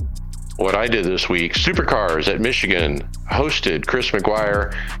racing, what I did this week, Supercars at Michigan, hosted Chris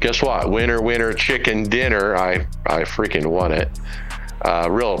McGuire. Guess what? Winner, chicken dinner. I freaking won it.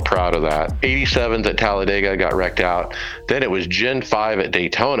 Real proud of that. 87th at Talladega, got wrecked out. Then it was Gen 5 at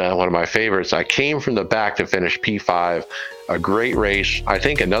Daytona, one of my favorites. I came from the back to finish P5. A great race. I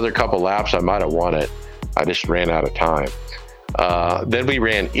think another couple laps, I might have won it. I just ran out of time. Then we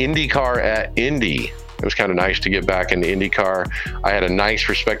ran IndyCar at Indy. It was kind of nice to get back into IndyCar. I had a nice,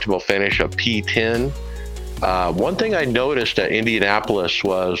 respectable finish of P10. One thing I noticed at Indianapolis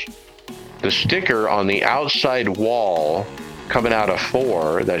was the sticker on the outside wall coming out of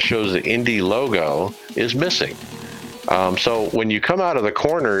 4 that shows the Indy logo is missing. So when you come out of the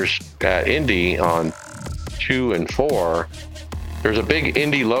corners at Indy on 2 and 4, there's a big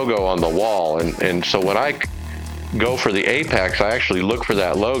Indy logo on the wall. And so when I go for the apex, I actually look for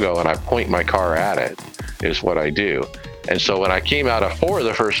that logo and I point my car at it, is what I do. And so when I came out of 4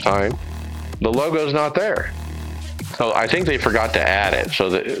 the first time, the logo's not there. So I think they forgot to add it.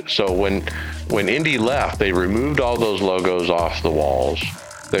 So when Indy left, they removed all those logos off the walls.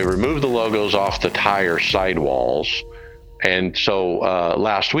 They removed the logos off the tire sidewalls. And so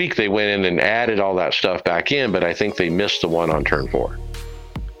last week they went in and added all that stuff back in, but I think they missed the one on turn 4.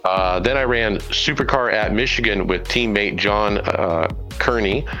 Then I ran Supercar at Michigan with teammate John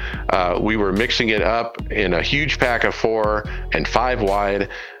Kearney. We were mixing it up in a huge pack of 4 and 5 wide.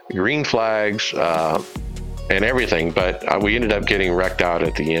 green flags, and everything, but we ended up getting wrecked out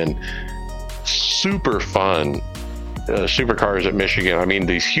at the end. Super fun supercars at Michigan. I mean,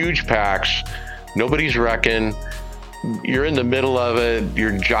 these huge packs, nobody's wrecking. You're in the middle of it,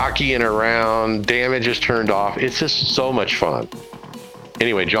 you're jockeying around, damage is turned off. It's just so much fun.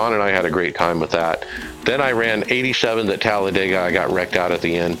 Anyway, John and I had a great time with that. Then I ran 87s at Talladega. I got wrecked out at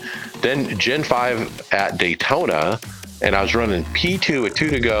the end. Then Gen 5 at Daytona, and I was running P2 with 2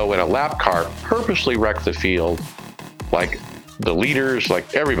 to go, and a lap car purposely wrecked the field. Like the leaders,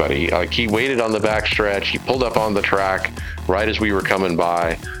 like everybody. Like he waited on the back stretch. He pulled up on the track right as we were coming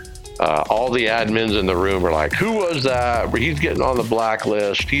by. All the admins in the room were like, who was that? He's getting on the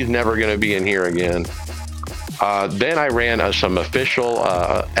blacklist. He's never going to be in here again. Then I ran some official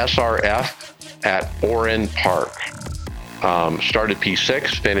SRF at Orin Park. Started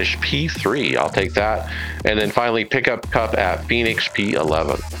P6, finished P3. I'll take that. And then finally Pickup Cup at Phoenix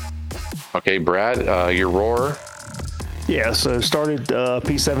P11. Okay, Brad, your roar. Yeah, so started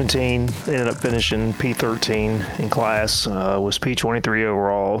P17, ended up finishing P13 in class, was P23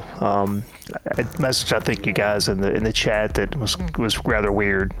 overall. I messaged, I think, you guys in the chat that was rather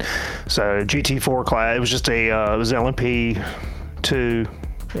weird. So GT4 class, it was just it was LMP2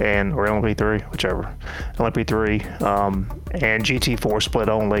 or LMP3, whichever, LMP3, and GT4 split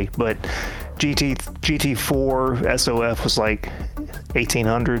only, but GT4 SOF was like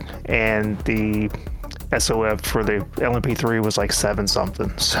 1800, and the SOF for the LMP3 was like 7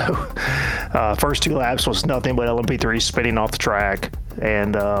 something. So first 2 laps was nothing but LMP3 spinning off the track.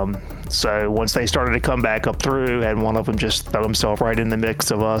 And so once they started to come back up through, and one of them just threw himself right in the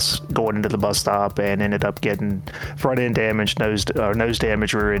mix of us going into the bus stop, and ended up getting front end damage, nose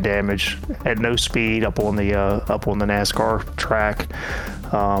damage, rear end damage at no speed up on the NASCAR track.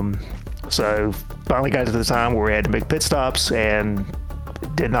 So finally got to the time where we had to make pit stops, and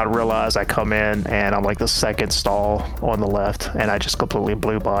did not realize I come in and I'm like the second stall on the left, and I just completely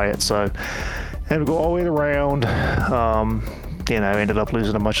blew by it. So had to go all the way around. Ended up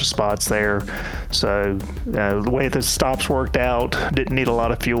losing a bunch of spots there. So the way the stops worked out, didn't need a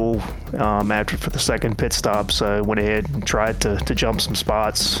lot of fuel for the second pit stop. So went ahead and tried to jump some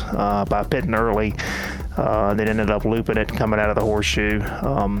spots by pitting early. Then ended up looping it coming out of the horseshoe.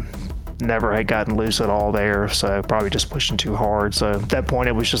 Never had gotten loose at all there, so probably just pushing too hard. So at that point,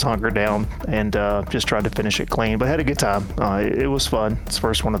 it was just hunkered down and just tried to finish it clean, but had a good time. It was fun. It's the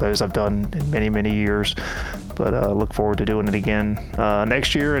first one of those I've done in many, many years, but look forward to doing it again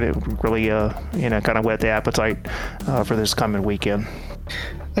next year, and it really, kind of whet the appetite for this coming weekend.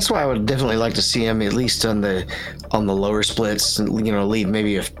 That's why I would definitely like to see him at least on the lower splits, and leave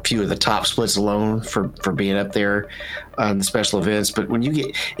maybe a few of the top splits alone for being up there on the special events. But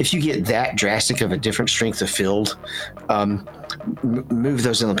if you get that drastic of a different strength of field, move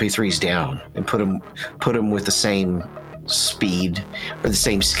those LMP3s down and put them with the same speed or the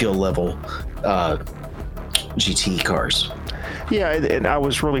same skill level GT cars. Yeah, and I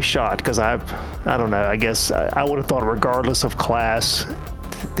was really shocked because I don't know. I guess I would have thought regardless of class,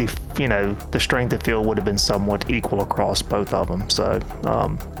 the strength of field would have been somewhat equal across both of them. So,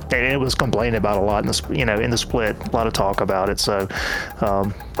 and it was complained about a lot in the split, a lot of talk about it. So,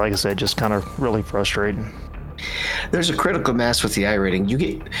 like I said, just kind of really frustrating. There's a critical mass with the iRating. You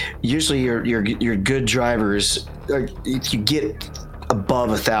get usually your good drivers. If you get above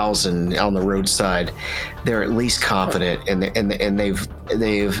 1,000 on the roadside, they're at least confident, and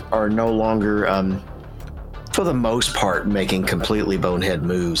they've are no longer for the most part making completely bonehead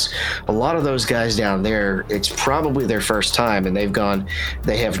moves. A lot of those guys down there, it's probably their first time, and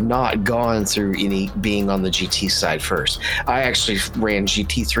they have not gone through any being on the GT side first. I actually ran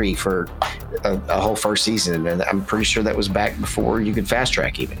GT3 for a whole first season, and I'm pretty sure that was back before you could fast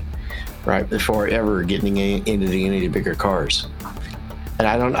track, even right before ever getting into any of the bigger cars. And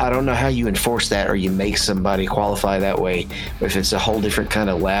I don't know how you enforce that, or you make somebody qualify that way if it's a whole different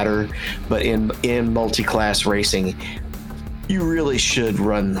kind of ladder. But in multi-class racing, you really should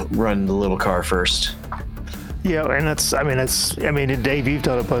run the little car first. Yeah, and Dave, you've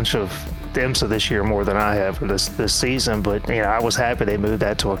done a bunch of IMSA this year more than I have for this season, but I was happy they moved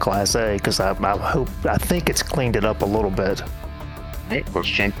that to a Class A because I think it's cleaned it up a little bit. Let's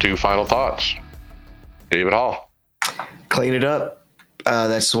jump to final thoughts. David Hall. Clean it up.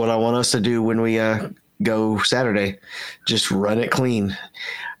 That's what I want us to do when we go Saturday. Just run it clean.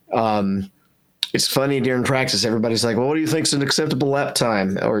 It's funny during practice, everybody's like, well, what do you think is an acceptable lap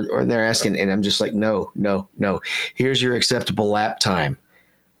time? Or they're asking, and I'm just like, no. Here's your acceptable lap time.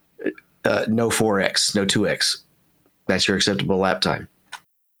 No 4X, no 2X. That's your acceptable lap time.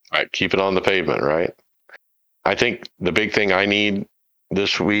 All right, keep it on the pavement, right? I think the big thing I need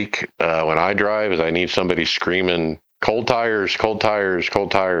this week when I drive is I need somebody screaming cold tires, cold tires,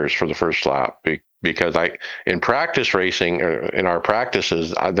 cold tires for the first lap. Because in practice racing, or in our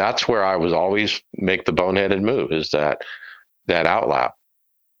practices, that's where I was always make the boneheaded move, is that outlap.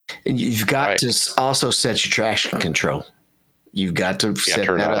 And you've got to also set your traction control. You've got to set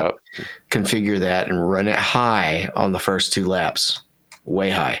that up, configure that, and run it high on the first 2 laps, way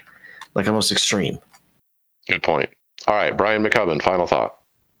high, like almost extreme. Good point. All right, Brian McCubbin, final thought.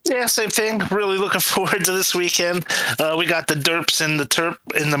 Yeah, same thing. Really looking forward to this weekend. We got the Derps and the Terp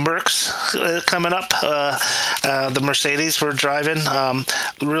and the Mercs coming up. The Mercedes we're driving.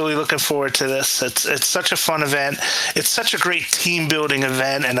 Really looking forward to this. It's such a fun event. It's such a great team building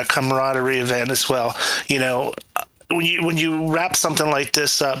event and a camaraderie event as well. You know, when you wrap something like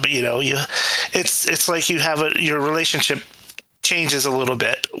this up, you know, it's like you have your relationship changes a little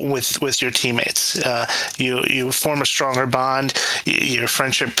bit with your teammates. You form a stronger bond. Your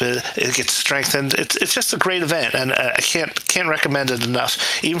friendship it gets strengthened. It's just a great event, and I can't recommend it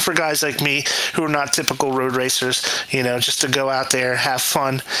enough. Even for guys like me who are not typical road racers, you know, just to go out there, have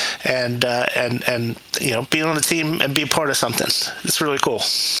fun, and you know, be on the team and be part of something. It's really cool.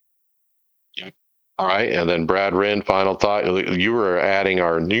 All right, and then Brad Wren, final thought. You were adding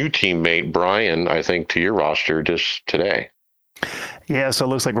our new teammate Brian, I think, to your roster just today. Yeah, so it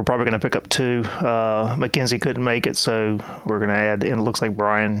looks like we're probably going to pick up 2. Mackenzie couldn't make it, so we're going to add, and it looks like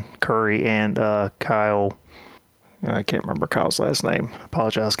Brian Curry and Kyle. I can't remember Kyle's last name.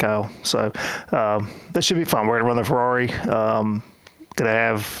 Apologize, Kyle. So that should be fun. We're going to run the Ferrari. Going to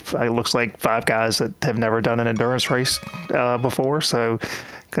have, it looks like 5 guys that have never done an endurance race before, so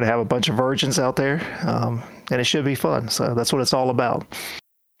going to have a bunch of virgins out there, and it should be fun. So that's what it's all about.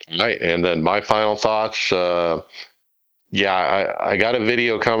 All right, and then my final thoughts. I got a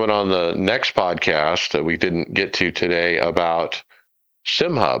video coming on the next podcast that we didn't get to today about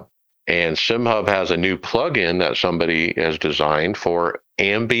SimHub. And SimHub has a new plugin that somebody has designed for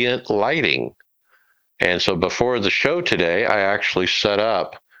ambient lighting. And so before the show today, I actually set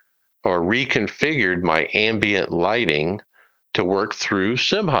up or reconfigured my ambient lighting to work through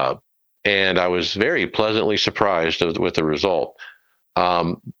SimHub. And I was very pleasantly surprised with the result.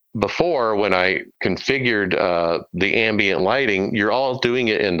 Before, when I configured the ambient lighting, you're all doing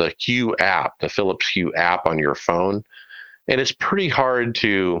it in the Hue app, the Philips Hue app on your phone. And it's pretty hard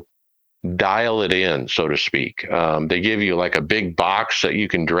to dial it in, so to speak. They give you like a big box that you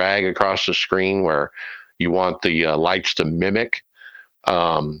can drag across the screen where you want the lights to mimic.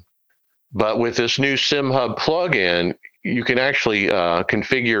 But with this new SimHub plugin, you can actually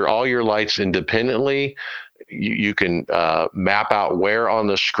configure all your lights independently. You can map out where on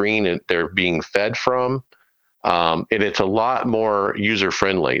the screen they're being fed from. And it's a lot more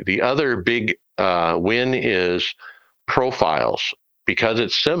user-friendly. The other big win is profiles. Because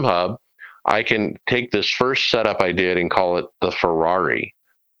it's SimHub, I can take this first setup I did and call it the Ferrari.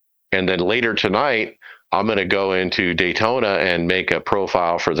 And then later tonight, I'm going to go into Daytona and make a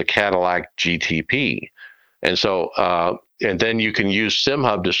profile for the Cadillac GTP. And so, and then you can use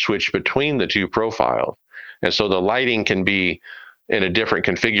SimHub to switch between the 2 profiles. And so the lighting can be in a different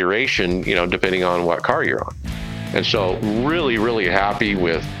configuration, you know, depending on what car you're on. And so really, really happy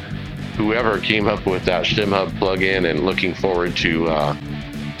with whoever came up with that SimHub plugin, and looking forward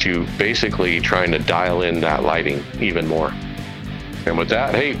to basically trying to dial in that lighting even more. And with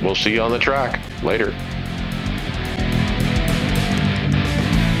that, hey, we'll see you on the track later.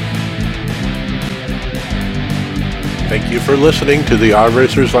 Thank you for listening to the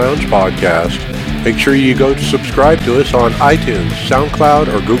iRacers Lounge podcast. Make sure you go to subscribe to us on iTunes, SoundCloud,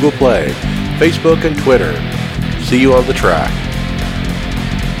 or Google Play, Facebook, and Twitter. See you on the track.